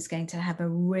 This is going to have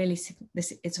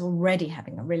it's already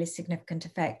having a really significant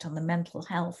effect on the mental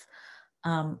health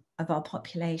of our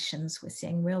populations. We're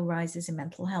seeing real rises in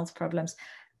mental health problems,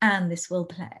 and this will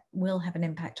have an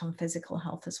impact on physical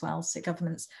health as well. So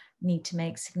governments need to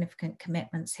make significant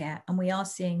commitments here, and we are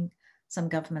seeing some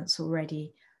governments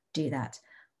already do that.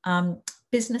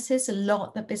 Businesses, a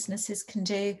lot that businesses can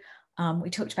do.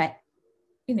 We talked about,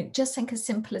 just think as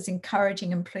simple as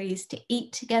encouraging employees to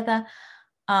eat together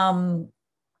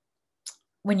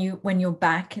when you're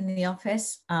back in the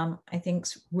office. I think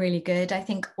it's really good. I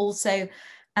think also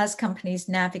as companies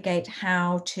navigate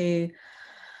how to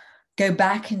go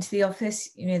back into the office,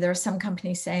 there are some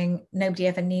companies saying nobody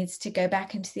ever needs to go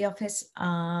back into the office.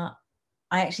 I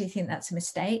actually think that's a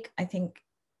mistake. I think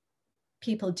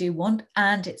people do want,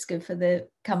 and it's good for the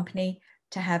company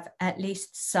to have at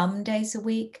least some days a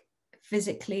week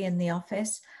physically in the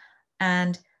office.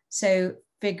 And so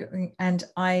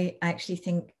I actually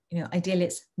think, ideally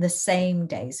it's the same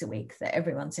days a week that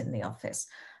everyone's in the office.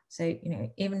 So,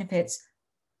 even if it's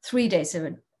 3 days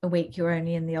a week, you're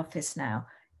only in the office now,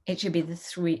 it should be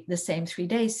the same 3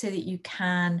 days, so that you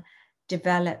can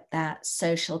develop that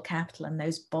social capital and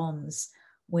those bonds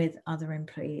with other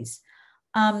employees.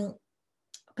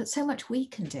 But so much we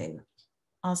can do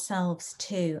ourselves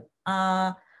too.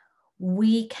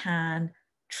 We can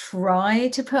try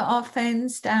to put our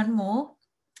phones down more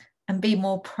and be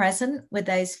more present with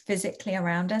those physically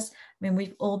around us. I mean,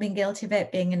 we've all been guilty of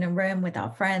it, being in a room with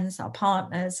our friends, our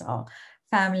partners, our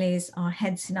families, our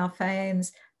heads in our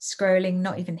phones, scrolling,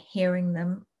 not even hearing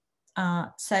them.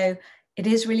 So it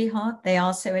is really hard. They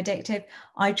are so addictive.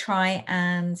 I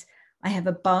have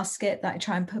a basket that I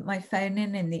try and put my phone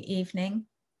in the evening,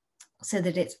 so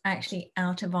that it's actually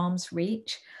out of arm's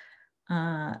reach.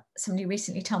 Somebody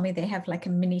recently told me they have like a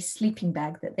mini sleeping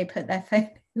bag that they put their phone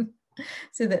in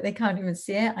so that they can't even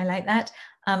see it. I like that.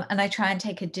 And I try and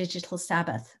take a digital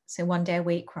Sabbath. So 1 day a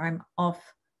week where I'm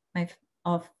off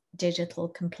digital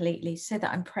completely, so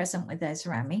that I'm present with those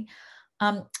around me.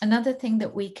 Another thing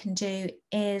that we can do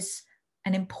is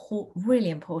really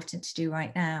important to do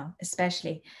right now,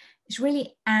 especially, is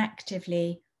really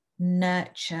actively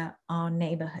nurture our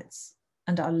neighborhoods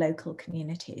and our local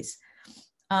communities.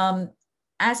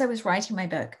 As I was writing my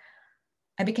book,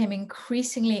 I became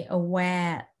increasingly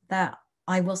aware that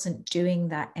I wasn't doing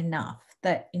that enough,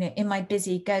 that, in my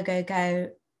busy go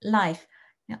life,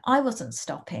 I wasn't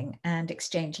stopping and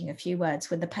exchanging a few words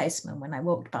with the postman when I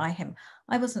walked by him.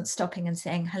 I wasn't stopping and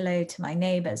saying hello to my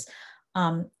neighbors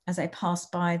as I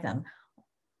passed by them.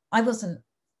 I wasn't,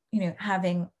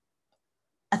 having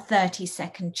a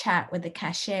 30-second chat with the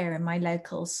cashier in my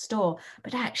local store,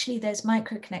 but actually those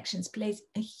micro connections plays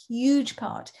a huge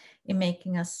part in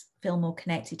making us feel more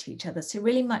connected to each other. So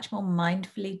really much more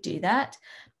mindfully do that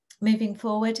moving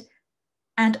forward.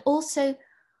 And also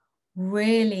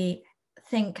really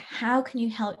think, how can you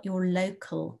help your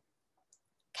local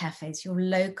cafes, your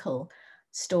local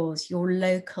stores, your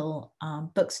local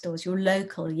bookstores, your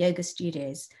local yoga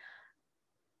studios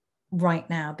right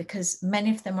now, because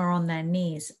many of them are on their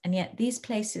knees, and yet these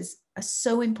places are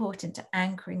so important to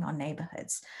anchoring our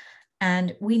neighborhoods,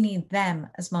 and we need them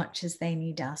as much as they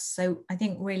need us. So I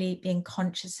think really being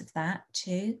conscious of that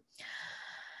too.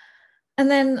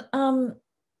 And then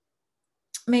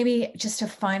maybe just a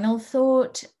final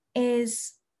thought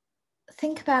is,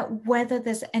 think about whether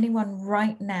there's anyone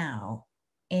right now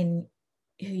in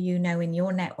who in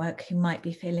your network who might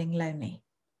be feeling lonely.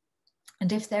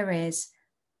 And if there is,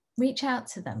 reach out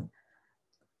to them,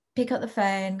 pick up the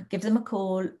phone, give them a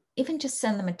call, even just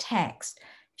send them a text.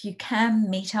 If you can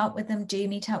meet up with them, do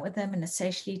meet up with them in a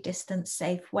socially distanced,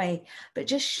 safe way. But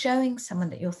just showing someone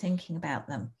that you're thinking about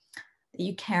them, that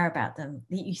you care about them,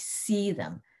 that you see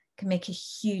them, can make a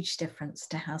huge difference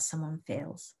to how someone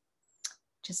feels.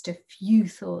 Just a few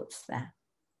thoughts there.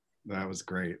 That was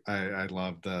great. I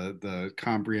love the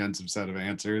comprehensive set of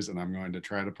answers, and I'm going to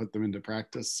try to put them into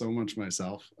practice so much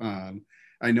myself.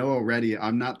 I know already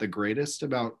I'm not the greatest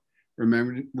about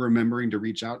remembering to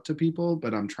reach out to people,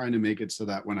 but I'm trying to make it so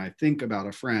that when I think about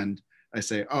a friend, I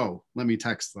say, oh, let me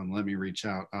text them, let me reach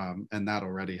out. And that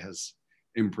already has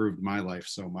improved my life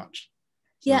so much.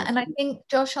 So, yeah. And I think,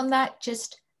 Josh, on that,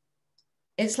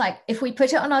 it's like, if we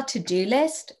put it on our to-do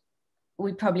list,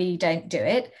 we probably don't do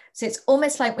it. So it's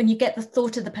almost like when you get the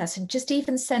thought of the person, just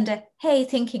even send a, hey,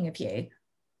 thinking of you.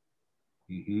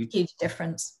 Mm-hmm. Huge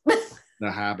difference.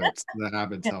 The habits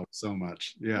help so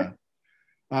much. Yeah.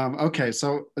 Okay,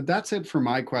 so that's it for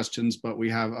my questions, but we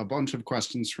have a bunch of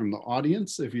questions from the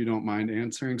audience, if you don't mind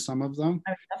answering some of them.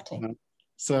 I would love to.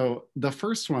 So the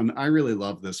first one, I really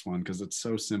love this one because it's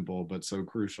so simple but so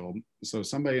crucial. So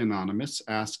somebody anonymous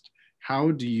asked, how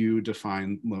do you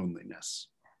define loneliness?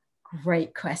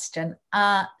 Great question.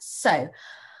 So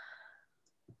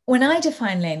when I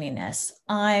define loneliness,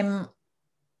 I'm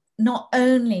not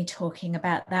only talking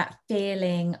about that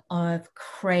feeling of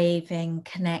craving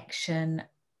connection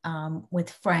with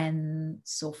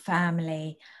friends or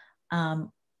family,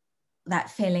 that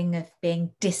feeling of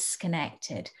being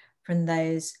disconnected from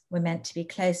those we're meant to be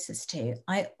closest to.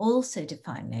 I also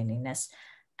define loneliness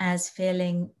as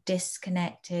feeling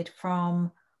disconnected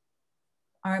from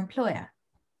our employer,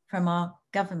 from our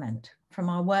government, from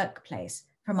our workplace,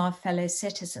 from our fellow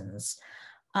citizens.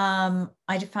 I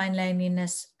define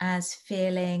loneliness as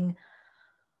feeling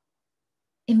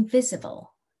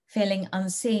invisible, feeling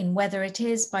unseen, whether it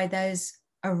is by those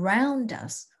around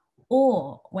us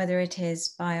or whether it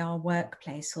is by our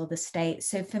workplace or the state.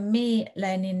 So for me,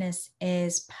 loneliness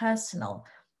is personal,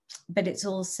 but it's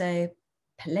also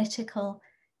political,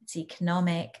 it's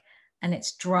economic, and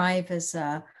its drivers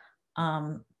are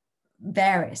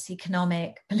various: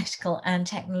 economic, political, and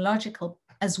technological,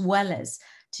 as well as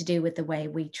to do with the way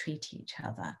we treat each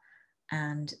other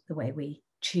and the way we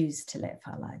choose to live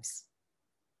our lives.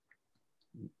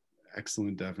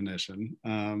 Excellent definition.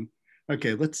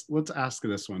 Okay, let's ask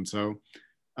this one. So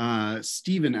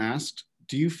Stephen asked,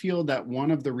 do you feel that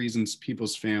one of the reasons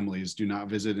people's families do not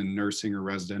visit in nursing or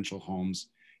residential homes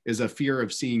is a fear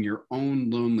of seeing your own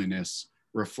loneliness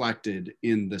reflected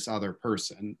in this other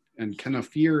person? And can a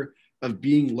fear of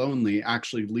being lonely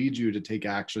actually lead you to take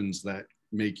actions that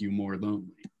make you more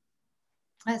lonely?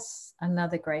 That's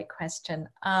another great question.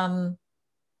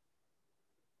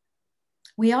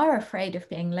 We are afraid of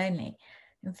being lonely.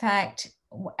 In fact,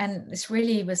 and this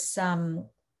really was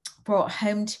brought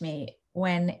home to me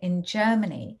when in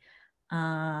Germany,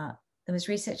 there was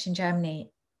research in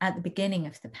Germany at the beginning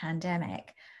of the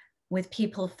pandemic with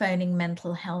people phoning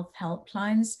mental health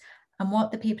helplines. And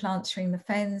what the people answering the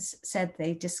phones said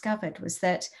they discovered was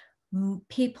that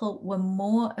people were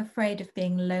more afraid of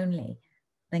being lonely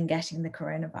than getting the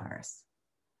coronavirus.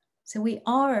 So we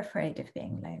are afraid of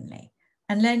being lonely.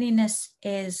 And loneliness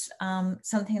is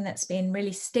something that's been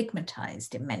really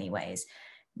stigmatized in many ways.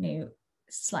 You know,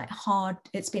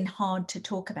 it's been hard to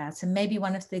talk about. And maybe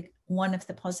one of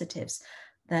the positives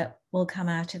that will come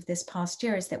out of this past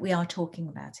year is that we are talking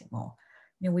about it more.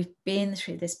 You know, we've been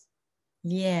through this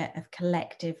year of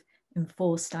collective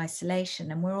enforced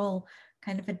isolation, and we're all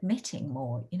kind of admitting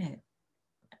more, you know,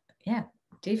 yeah,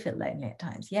 do feel lonely at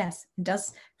times. Yes, it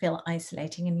does feel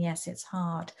isolating, and yes, it's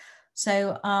hard.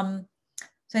 So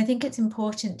I think it's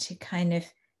important to kind of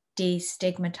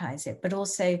destigmatize it, but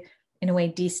also in a way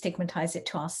destigmatize it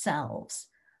to ourselves,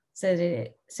 so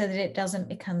that it doesn't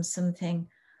become something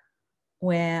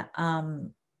where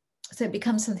so it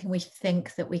becomes something we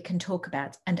think that we can talk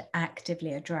about and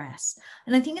actively address.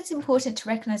 And I think it's important to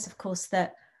recognize, of course,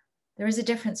 that there is a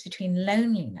difference between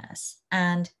loneliness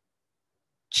and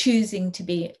choosing to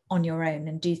be on your own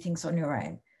and do things on your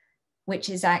own, which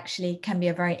is actually can be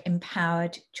a very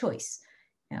empowered choice.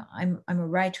 You know, I'm a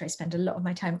writer. I spend a lot of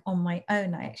my time on my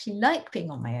own. I actually like being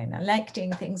on my own. I like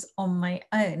doing things on my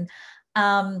own.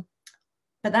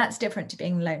 But that's different to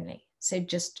being lonely. So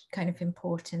just kind of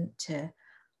important to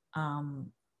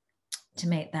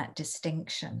make that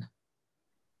distinction.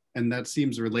 And that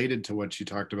seems related to what you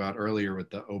talked about earlier with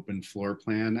the open floor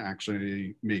plan,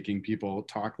 actually making people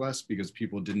talk less because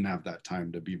people didn't have that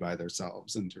time to be by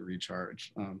themselves and to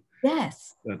recharge.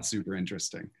 Yes. That's super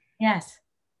interesting. Yes.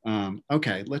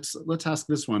 Okay, let's ask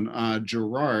this one.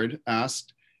 Gerard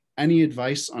asked, any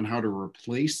advice on how to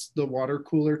replace the water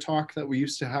cooler talk that we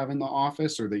used to have in the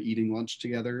office, or the eating lunch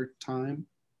together time?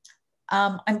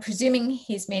 I'm presuming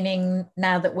he's meaning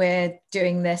now that we're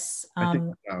doing this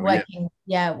working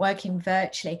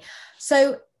virtually.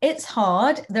 So it's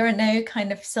hard. There are no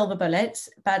kind of silver bullets,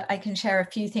 but I can share a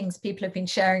few things people have been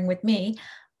sharing with me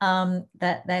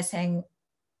that they're saying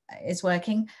is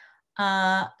working.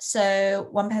 So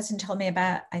one person told me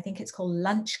about, I think it's called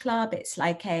Lunch Club. It's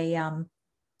like a,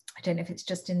 I don't know if it's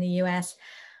just in the US,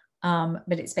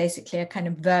 but it's basically a kind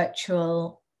of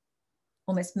virtual,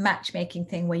 almost matchmaking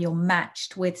thing where you're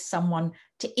matched with someone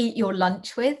to eat your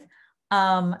lunch with,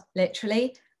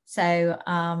 literally. So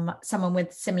someone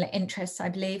with similar interests, I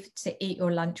believe, to eat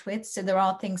your lunch with. So there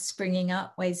are things springing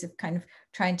up, ways of kind of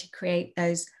trying to create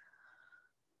those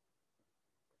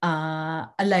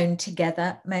alone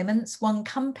together moments. One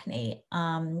company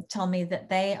told me that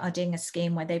they are doing a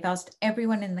scheme where they've asked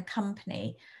everyone in the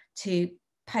company to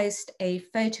post a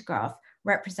photograph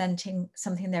representing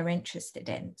something they're interested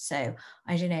in. So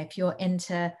I don't know, if you're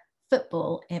into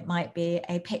football, it might be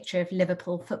a picture of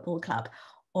Liverpool Football Club,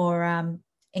 or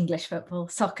English football,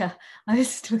 soccer, I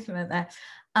was talking about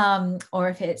that. Or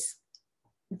if it's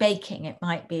baking, it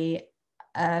might be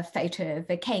a photo of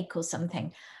a cake or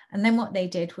something. And then what they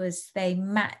did was they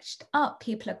matched up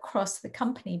people across the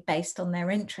company based on their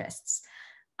interests.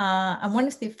 And one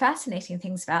of the fascinating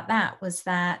things about that was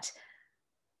that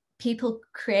people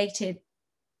created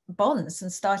bonds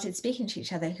and started speaking to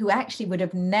each other who actually would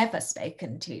have never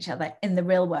spoken to each other in the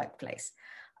real workplace,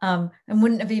 and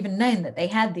wouldn't have even known that they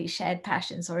had these shared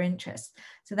passions or interests.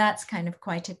 So that's kind of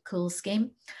quite a cool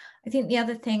scheme. I think the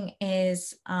other thing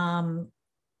is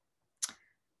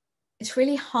it's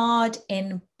really hard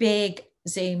in big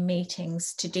Zoom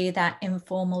meetings to do that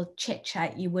informal chit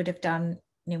chat you would have done,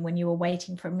 you know, when you were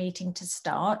waiting for a meeting to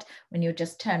start, when you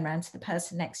just turn around to the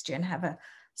person next to you and have a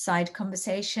side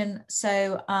conversation.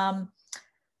 So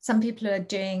some people are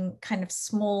doing kind of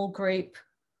small group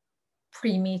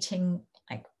pre-meeting,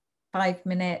 like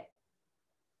 5-minute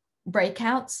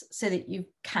breakouts, so that you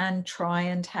can try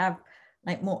and have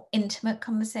like more intimate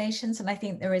conversations. And I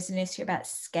think there is an issue about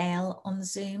scale on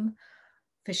Zoom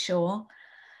for sure.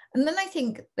 And then I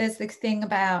think there's the thing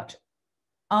about,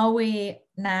 are we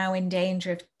now in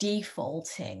danger of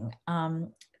defaulting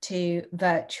to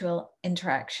virtual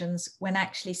interactions when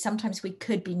actually sometimes we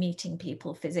could be meeting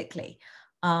people physically?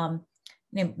 You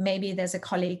know, maybe there's a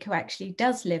colleague who actually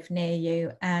does live near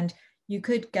you, and you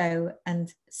could go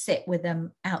and sit with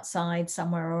them outside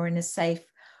somewhere or in a safe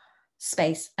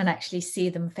space and actually see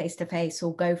them face to face,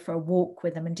 or go for a walk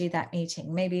with them and do that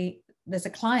meeting. Maybe there's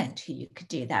a client who you could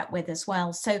do that with as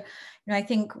well. So, you know, I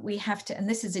think we have to, and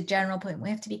this is a general point, we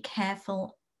have to be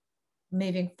careful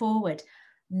moving forward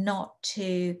not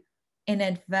to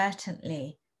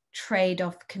inadvertently trade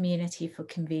off community for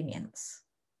convenience.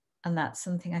 And that's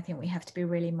something I think we have to be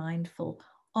really mindful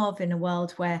of in a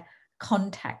world where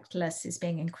contactless is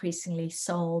being increasingly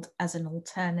sold as an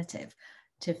alternative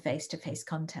to face-to-face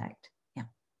contact. Yeah.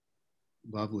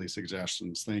 Lovely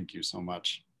suggestions. Thank you so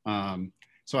much.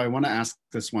 So I want to ask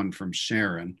this one from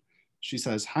Sharon. She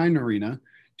says, "Hi, Noreena.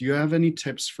 Do you have any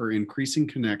tips for increasing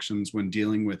connections when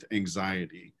dealing with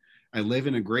anxiety? I live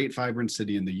in a great, vibrant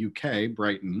city in the UK,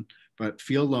 Brighton, but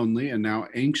feel lonely and now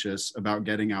anxious about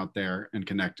getting out there and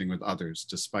connecting with others,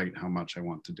 despite how much I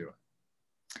want to do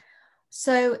it."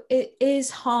 So it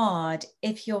is hard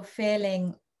if you're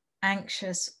feeling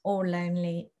anxious or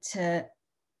lonely to,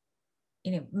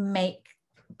 you know,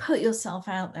 put yourself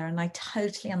out there. And I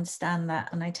totally understand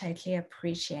that. And I totally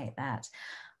appreciate that.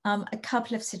 A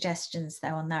couple of suggestions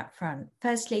though on that front.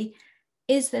 Firstly,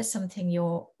 is there something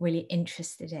you're really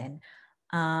interested in?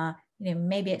 You know,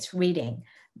 maybe it's reading,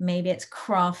 maybe it's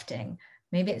crafting,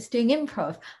 maybe it's doing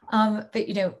improv. But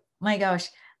you know, my gosh,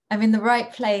 I'm in the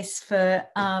right place for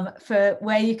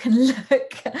where you can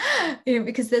look, you know,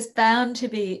 because there's bound to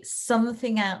be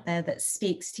something out there that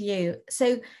speaks to you.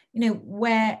 So, you know,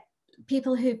 where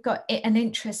people who've got an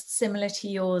interest similar to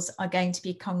yours are going to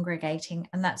be congregating,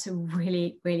 and that's a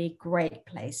really, really great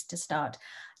place to start.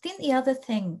 I think the other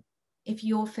thing, if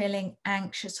you're feeling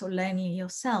anxious or lonely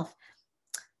yourself,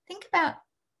 think about,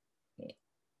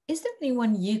 is there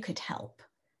anyone you could help?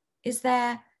 Is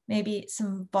there maybe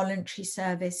some voluntary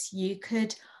service you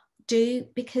could do?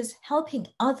 Because helping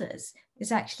others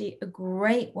is actually a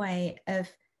great way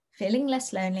of feeling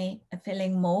less lonely, of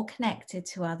feeling more connected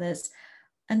to others,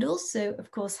 and also,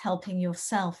 of course, helping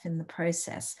yourself in the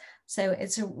process. So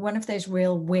it's one of those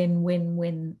real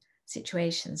win-win-win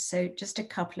situations. So just a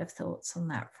couple of thoughts on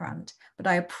that front. But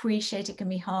I appreciate it can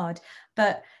be hard.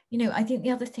 But, you know, I think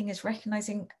the other thing is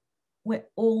recognizing we're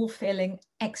all feeling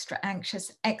extra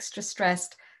anxious, extra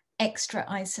stressed, extra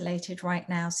isolated right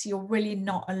now. So you're really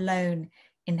not alone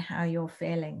in how you're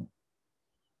feeling.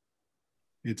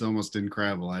 It's almost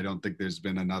incredible. I don't think there's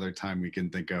been another time we can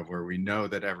think of where we know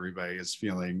that everybody is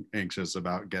feeling anxious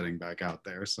about getting back out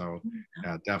there. So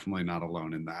yeah, definitely not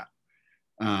alone in that.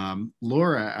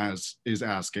 Laura is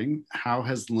asking, how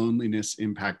has loneliness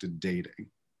impacted dating?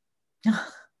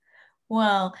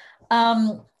 Well,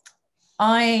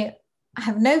 I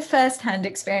have no first-hand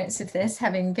experience of this,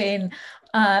 having been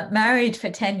married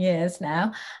for 10 years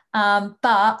now,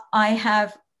 but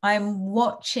I'm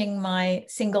watching my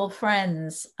single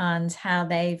friends and how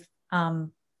they've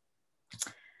how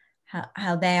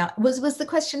they are. Was the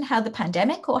question how the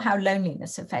pandemic or how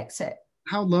loneliness affects it?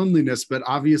 how loneliness, but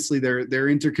obviously they're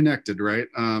interconnected, right?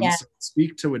 Yeah. So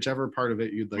speak to whichever part of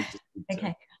it you'd like to speak to.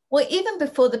 Okay. Well, even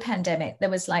before the pandemic, there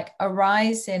was like a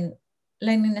rise in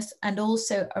loneliness and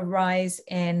also a rise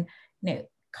in,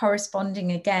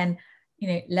 corresponding again,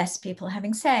 less people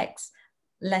having sex,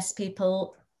 less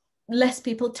people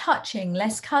touching,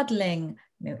 less cuddling,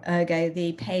 ergo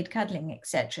the paid cuddling,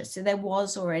 etc. So there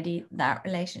was already that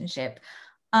relationship.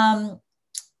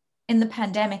 In the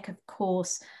pandemic, of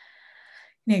course,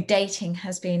 dating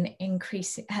has been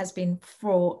increasing, has been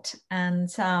fraught,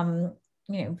 and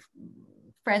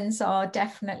friends are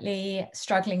definitely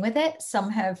struggling with it. Some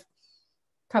have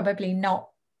probably not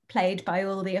played by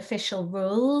all the official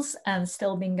rules and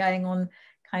still been going on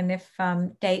kind of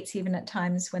dates even at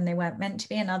times when they weren't meant to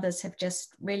be, and others have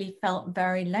just really felt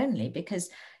very lonely because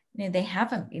they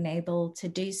haven't been able to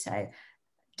do so,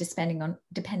 depending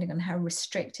on how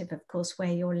restrictive, of course,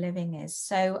 where you're living is.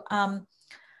 So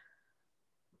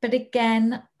but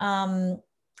again,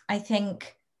 I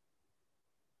think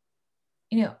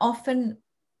often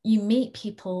you meet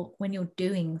people when you're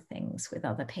doing things with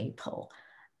other people.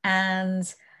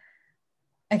 And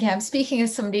again, I'm speaking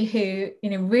as somebody who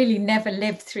really never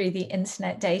lived through the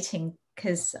internet dating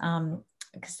because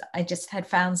I just had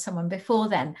found someone before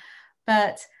then.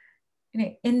 But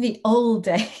in the old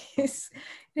days,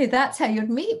 that's how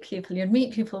you'd meet people. You'd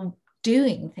meet people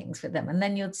doing things with them, and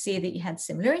then you'd see that you had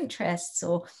similar interests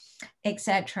or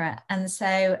etc. And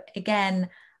so again,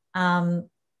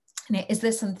 is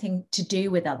there something to do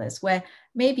with others where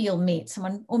maybe you'll meet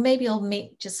someone, or maybe you'll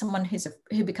meet just someone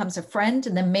who becomes a friend,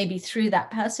 and then maybe through that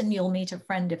person you'll meet a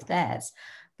friend of theirs.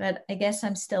 But I guess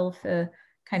I'm still for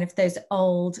kind of those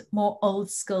more old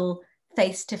school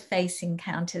face-to-face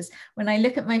encounters. When I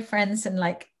look at my friends and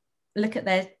look at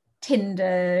their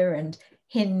Tinder and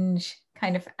Hinge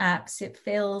kind of apps, it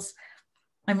feels,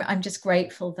 I'm just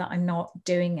grateful that I'm not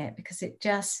doing it, because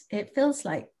it feels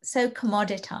like so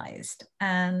commoditized,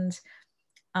 and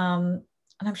I'm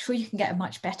sure you can get a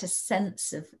much better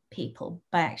sense of people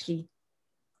by actually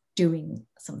doing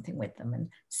something with them and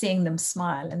seeing them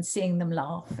smile and seeing them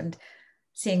laugh and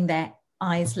seeing their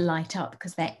eyes light up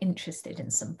because they're interested in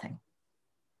something.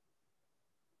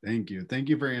 Thank you. Thank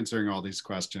you for answering all these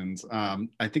questions.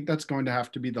 I think that's going to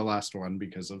have to be the last one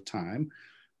because of time.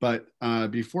 But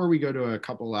before we go to a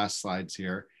couple last slides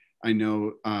here, I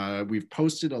know we've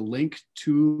posted a link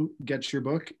to get your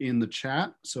book in the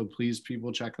chat, so please,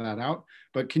 people, check that out.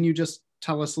 But can you just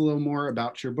tell us a little more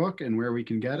about your book and where we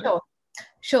can get it?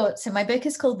 Sure. So my book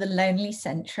is called The Lonely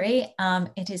Century.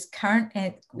 It is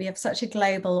we have such a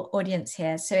global audience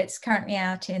here. So it's currently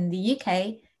out in the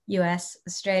UK, US,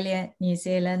 Australia, New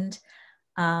Zealand,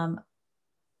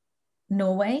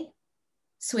 Norway,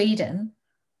 Sweden,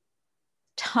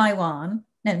 Taiwan,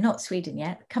 no, not Sweden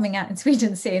yet, coming out in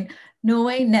Sweden soon,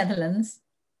 Norway, Netherlands,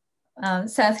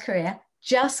 South Korea,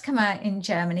 just come out in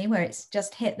Germany, where it's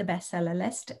just hit the bestseller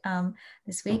list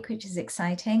this week, which is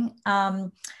exciting,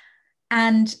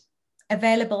 and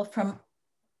available from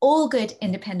all good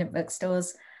independent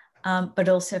bookstores, but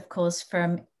also, of course,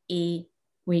 from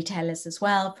e-retailers as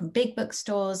well, from big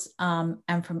bookstores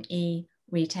and from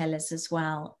retailers as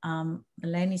well. The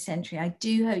Lonely Century, I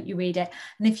do hope you read it,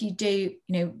 and if you do,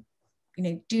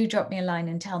 do drop me a line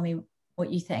and tell me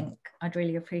what you think. I'd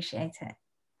really appreciate it.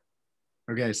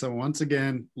 Okay, so once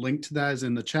again, link to that is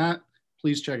in the chat.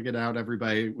 Please check it out,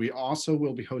 everybody. We also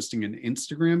will be hosting an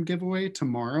Instagram giveaway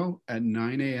tomorrow at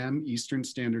 9 a.m. Eastern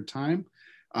Standard Time.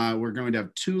 We're going to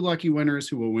have 2 lucky winners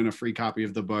who will win a free copy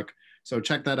of the book. So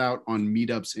check that out on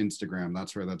Meetup's Instagram.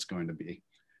 That's where that's going to be.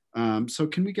 So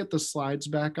can we get the slides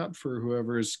back up for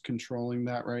whoever is controlling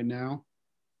that right now?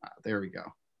 There we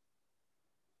go.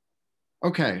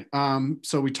 Okay,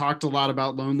 so we talked a lot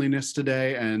about loneliness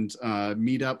today, and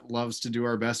Meetup loves to do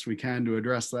our best we can to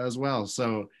address that as well.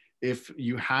 So if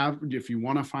you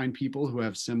want to find people who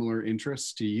have similar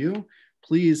interests to you,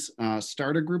 please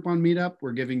start a group on Meetup.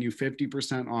 We're giving you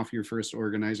 50% off your first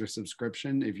organizer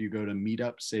subscription if you go to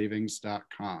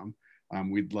meetupsavings.com.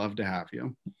 We'd love to have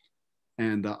you.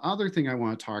 And the other thing I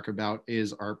want to talk about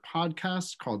is our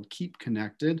podcast called Keep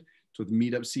Connected. It's with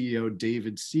Meetup CEO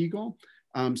David Siegel.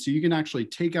 So you can actually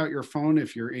take out your phone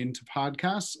if you're into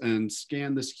podcasts and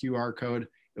scan this QR code.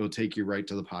 It will take you right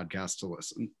to the podcast to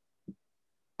listen.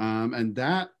 And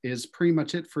that is pretty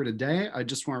much it for today. I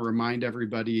just want to remind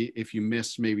everybody, if you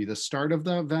missed maybe the start of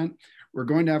the event, we're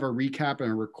going to have a recap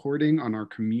and a recording on our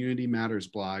Community Matters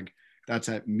blog. That's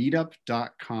at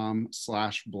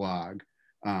meetup.com/blog.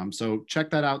 So check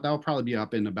that out. That'll probably be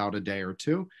up in about a day or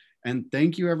two. And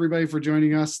thank you, everybody, for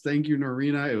joining us. Thank you,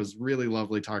 Noreena. It was really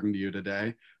lovely talking to you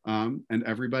today. And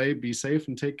everybody, be safe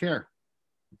and take care.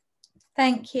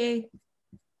 Thank you.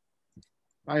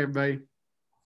 Bye, everybody.